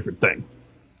 Always a different thing.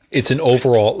 It's an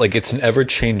overall, it's an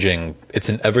ever-changing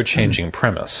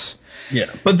premise. Yeah.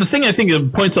 But the thing I think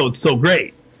it points out so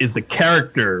great is the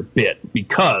character bit,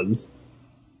 because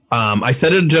I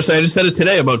just said it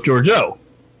today about Georgiou.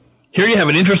 Here you have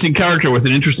an interesting character with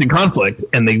an interesting conflict,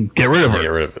 and they get rid of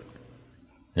her.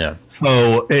 Yeah.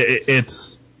 So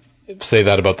it's... Say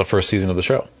that about the first season of the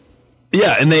show.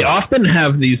 Yeah, and they often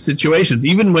have these situations.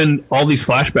 Even when all these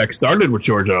flashbacks started with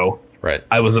Georgiou, right,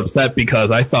 I was upset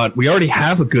because I thought we already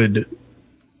have a good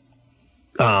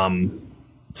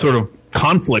sort of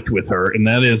conflict with her, and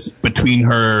that is between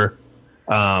her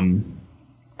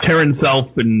Terran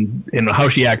self and how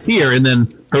she acts here, and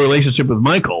then her relationship with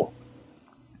Michael,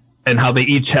 and how they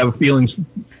each have feelings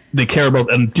they care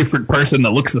about a different person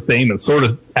that looks the same and sort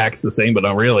of acts the same, but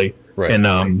not really. Right.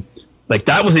 And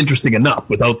that was interesting enough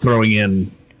without throwing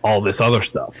in all this other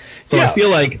stuff. So I feel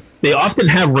like they often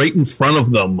have right in front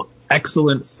of them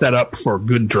excellent setup for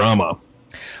good drama,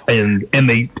 and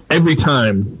they every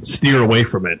time steer away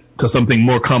from it to something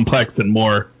more complex and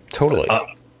more totally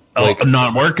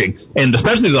not working. And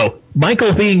especially though,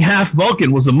 Michael being half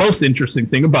Vulcan was the most interesting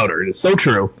thing about her. It is so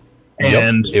true.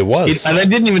 And it was. And I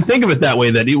didn't even think of it that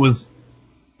way, that it was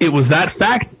that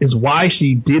fact is why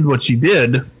she did what she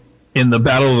did in the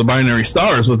Battle of the Binary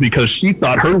Stars, was because she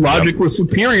thought her logic was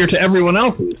superior to everyone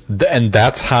else's. And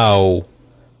that's how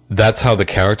the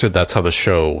character, that's how the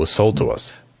show was sold to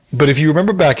us. But if you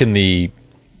remember back in the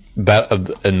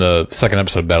second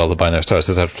episode of Battle of the Binary Stars,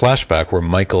 there's that flashback where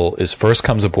Michael first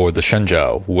comes aboard the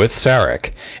Shenzhou with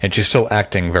Sarek, and she's still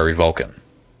acting very Vulcan,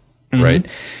 right?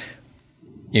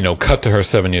 Cut to her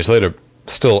 7 years later,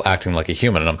 still acting like a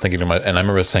human, and I'm thinking and I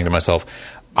remember saying to myself,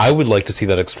 I would like to see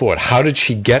that explored. How did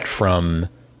she get from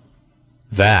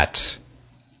that,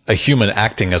 a human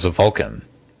acting as a Vulcan?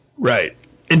 Right.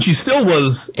 And she still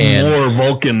was more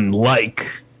Vulcan-like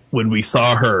when we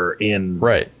saw her in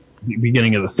the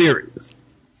beginning of the series.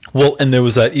 Well, and there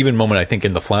was that even moment, I think,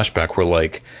 in the flashback where,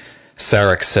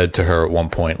 Sarek said to her at one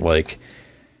point,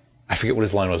 I forget what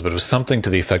his line was, but it was something to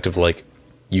the effect of,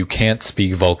 you can't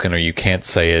speak Vulcan, or you can't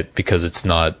say it because it's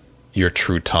not your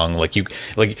true tongue.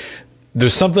 There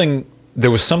was something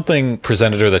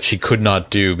presented to her that she could not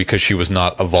do because she was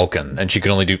not a Vulcan, and she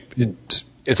could only do.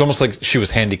 It's almost like she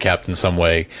was handicapped in some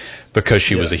way because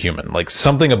she was a human.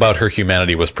 Something about her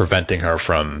humanity was preventing her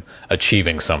from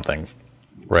achieving something,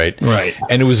 right? Right.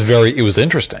 And it was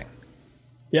interesting.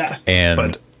 Yes.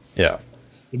 And it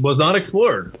was not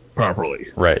explored properly.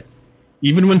 Right.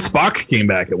 Even when Spock came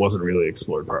back, it wasn't really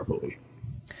explored properly.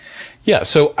 Yeah.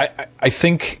 So I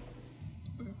think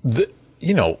they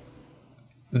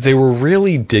were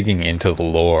really digging into the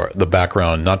lore, the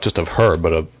background, not just of her,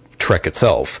 but of Trek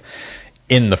itself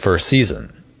in the first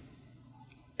season.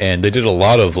 And they did a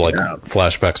lot of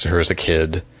flashbacks to her as a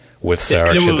kid with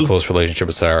Sarek. She had the close relationship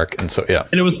with Sarek. And so,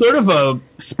 And it was sort of a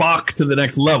Spock to the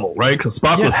next level, right? Because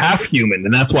Spock was half human,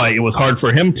 and that's why it was hard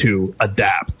for him to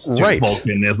adapt to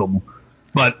Vulcanism.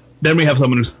 But then we have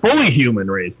someone who's fully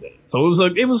human raised it. So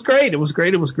it was great.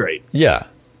 Yeah.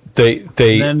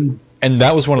 And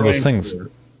that was one of those things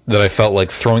that I felt like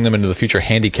throwing them into the future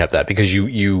handicapped that, because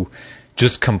you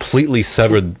just completely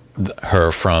severed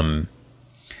her from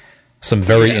some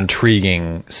very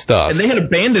intriguing stuff. And they had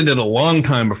abandoned it a long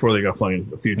time before they got flung into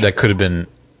the future. That could have been,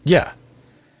 yeah.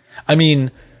 I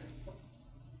mean,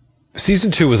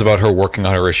 season 2 was about her working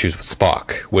on her issues with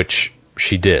Spock, which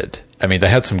she did. I mean, they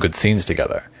had some good scenes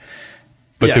together.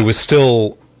 But there was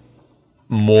still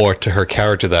more to her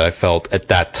character that I felt at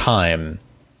that time.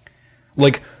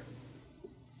 Like,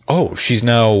 oh, she's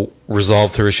now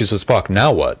resolved her issues with Spock.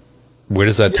 Now what? Where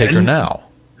does that take her now?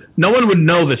 No one would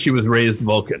know that she was raised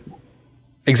Vulcan.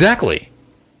 Exactly.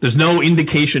 There's no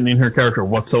indication in her character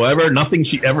whatsoever. Nothing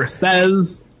she ever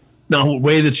says. No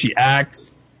way that she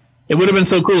acts. It would have been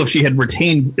so cool if she had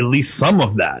retained at least some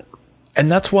of that.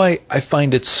 And that's why I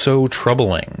find it so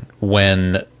troubling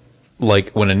when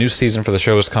a new season for the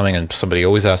show is coming and somebody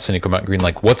always asks Sonequa Martin Green,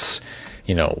 like, what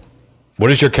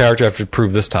does your character have to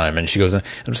prove this time? And she goes, I'm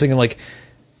just thinking,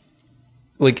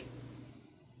 like,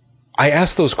 I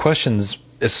asked those questions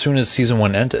as soon as season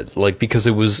 1 ended, like, because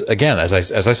it was, again, as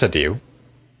I said to you,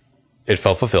 it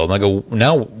felt fulfilled. And I go,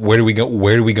 now where do we go?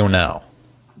 Where do we go now?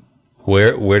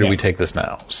 Where do we take this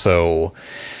now? So,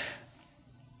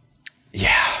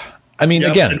 yeah. I mean,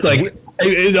 again, it's like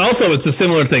it's a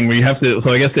similar thing where you have to.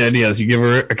 So I guess the idea is you give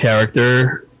her a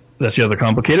character that she has a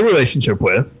complicated relationship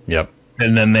with. Yep.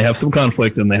 And then they have some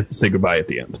conflict and they have to say goodbye at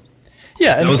the end.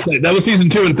 Yeah, and that was season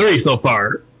 2 and 3 so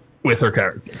far with her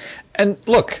character. And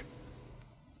look,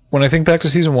 when I think back to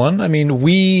season 1, I mean,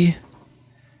 we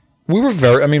were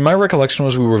very. I mean, my recollection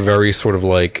was we were very sort of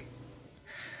like.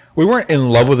 We weren't in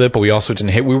love with it, but we also didn't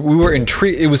hate. We were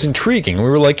intrigued. It was intriguing. We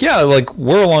were like, yeah, like,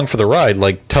 we're along for the ride.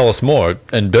 Like, tell us more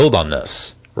and build on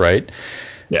this, right?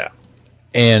 Yeah.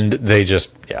 And they just,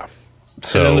 yeah.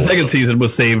 So and then the second season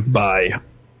was saved by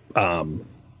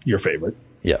your favorite.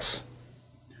 Yes.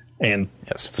 And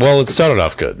yes. Well, it started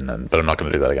off good, but I'm not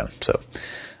going to do that again. So.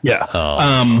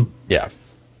 Yeah. Yeah.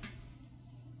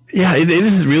 Yeah. It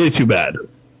is really too bad.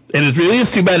 And it really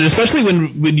is too bad, especially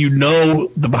when you know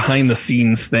the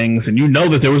behind-the-scenes things, and you know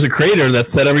that there was a creator that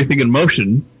set everything in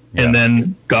motion and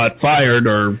then got fired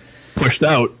or pushed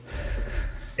out.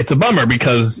 It's a bummer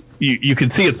because you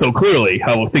can see it so clearly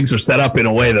how things are set up in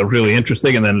a way that's really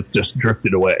interesting, and then it's just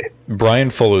drifted away. Brian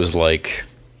Fuller's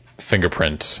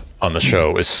fingerprint on the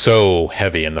show is so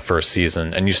heavy in the first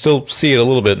season, and you still see it a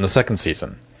little bit in the second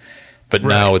season. But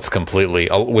now it's completely,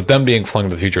 with them being flung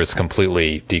into the future, it's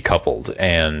completely decoupled.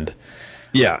 And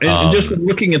and just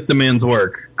looking at the man's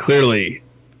work, clearly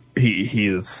he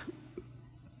is,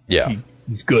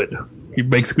 he's good. He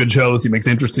makes good shows. He makes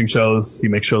interesting shows. He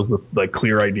makes shows with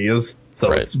clear ideas.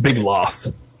 So it's a big loss.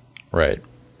 Right.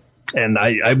 And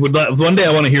I would one day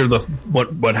I want to hear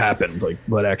what happened, like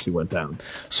what actually went down.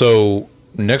 So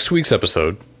next week's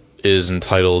episode is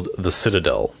entitled "The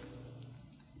Citadel."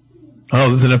 Oh,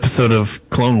 there's an episode of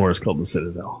Clone Wars called The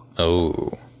Citadel.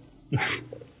 Oh.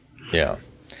 Yeah.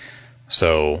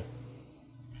 So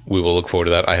we will look forward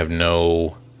to that. I have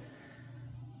no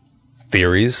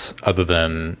theories other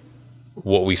than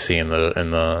what we see in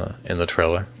the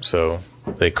trailer. So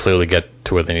they clearly get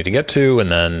to where they need to get to, and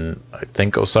then I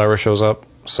think Osira shows up.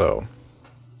 So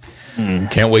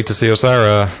can't wait to see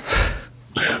Osira.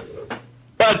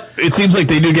 But it seems like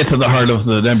they do get to the heart of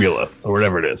the nebula, or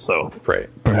whatever it is. So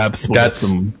perhaps we'll get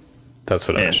some. That's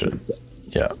what I mentioned.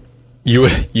 Yeah,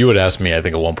 you would ask me. I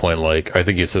think at one point, I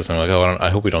think you said something like, "Oh, I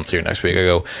hope we don't see her next week." I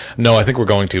go, "No, I think we're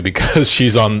going to because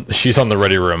she's on the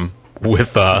Ready Room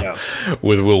with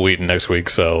Will Wheaton next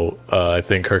week." So I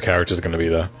think her character is going to be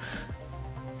there.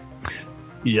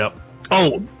 Yep.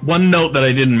 Oh, one note that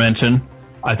I didn't mention.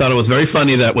 I thought it was very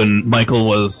funny that when Michael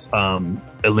was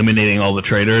eliminating all the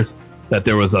traitors, that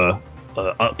there was a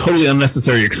totally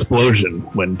unnecessary explosion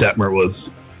when Detmer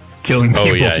was killing people.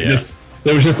 Oh, yeah,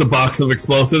 there was just a box of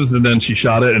explosives, and then she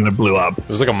shot it, and it blew up. It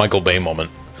was like a Michael Bay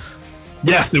moment.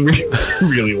 Yes, it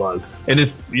really was. And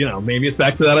it's, maybe it's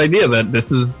back to that idea that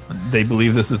they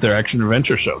believe this is their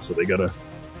action-adventure show, so they gotta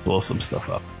blow some stuff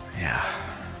up. Yeah.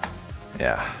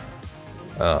 Yeah.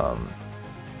 All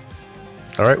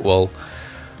right, well,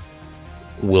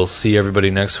 we'll see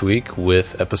everybody next week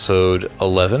with episode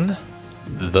 11,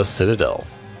 The Citadel.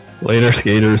 Later,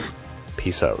 skaters.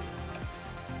 Peace out.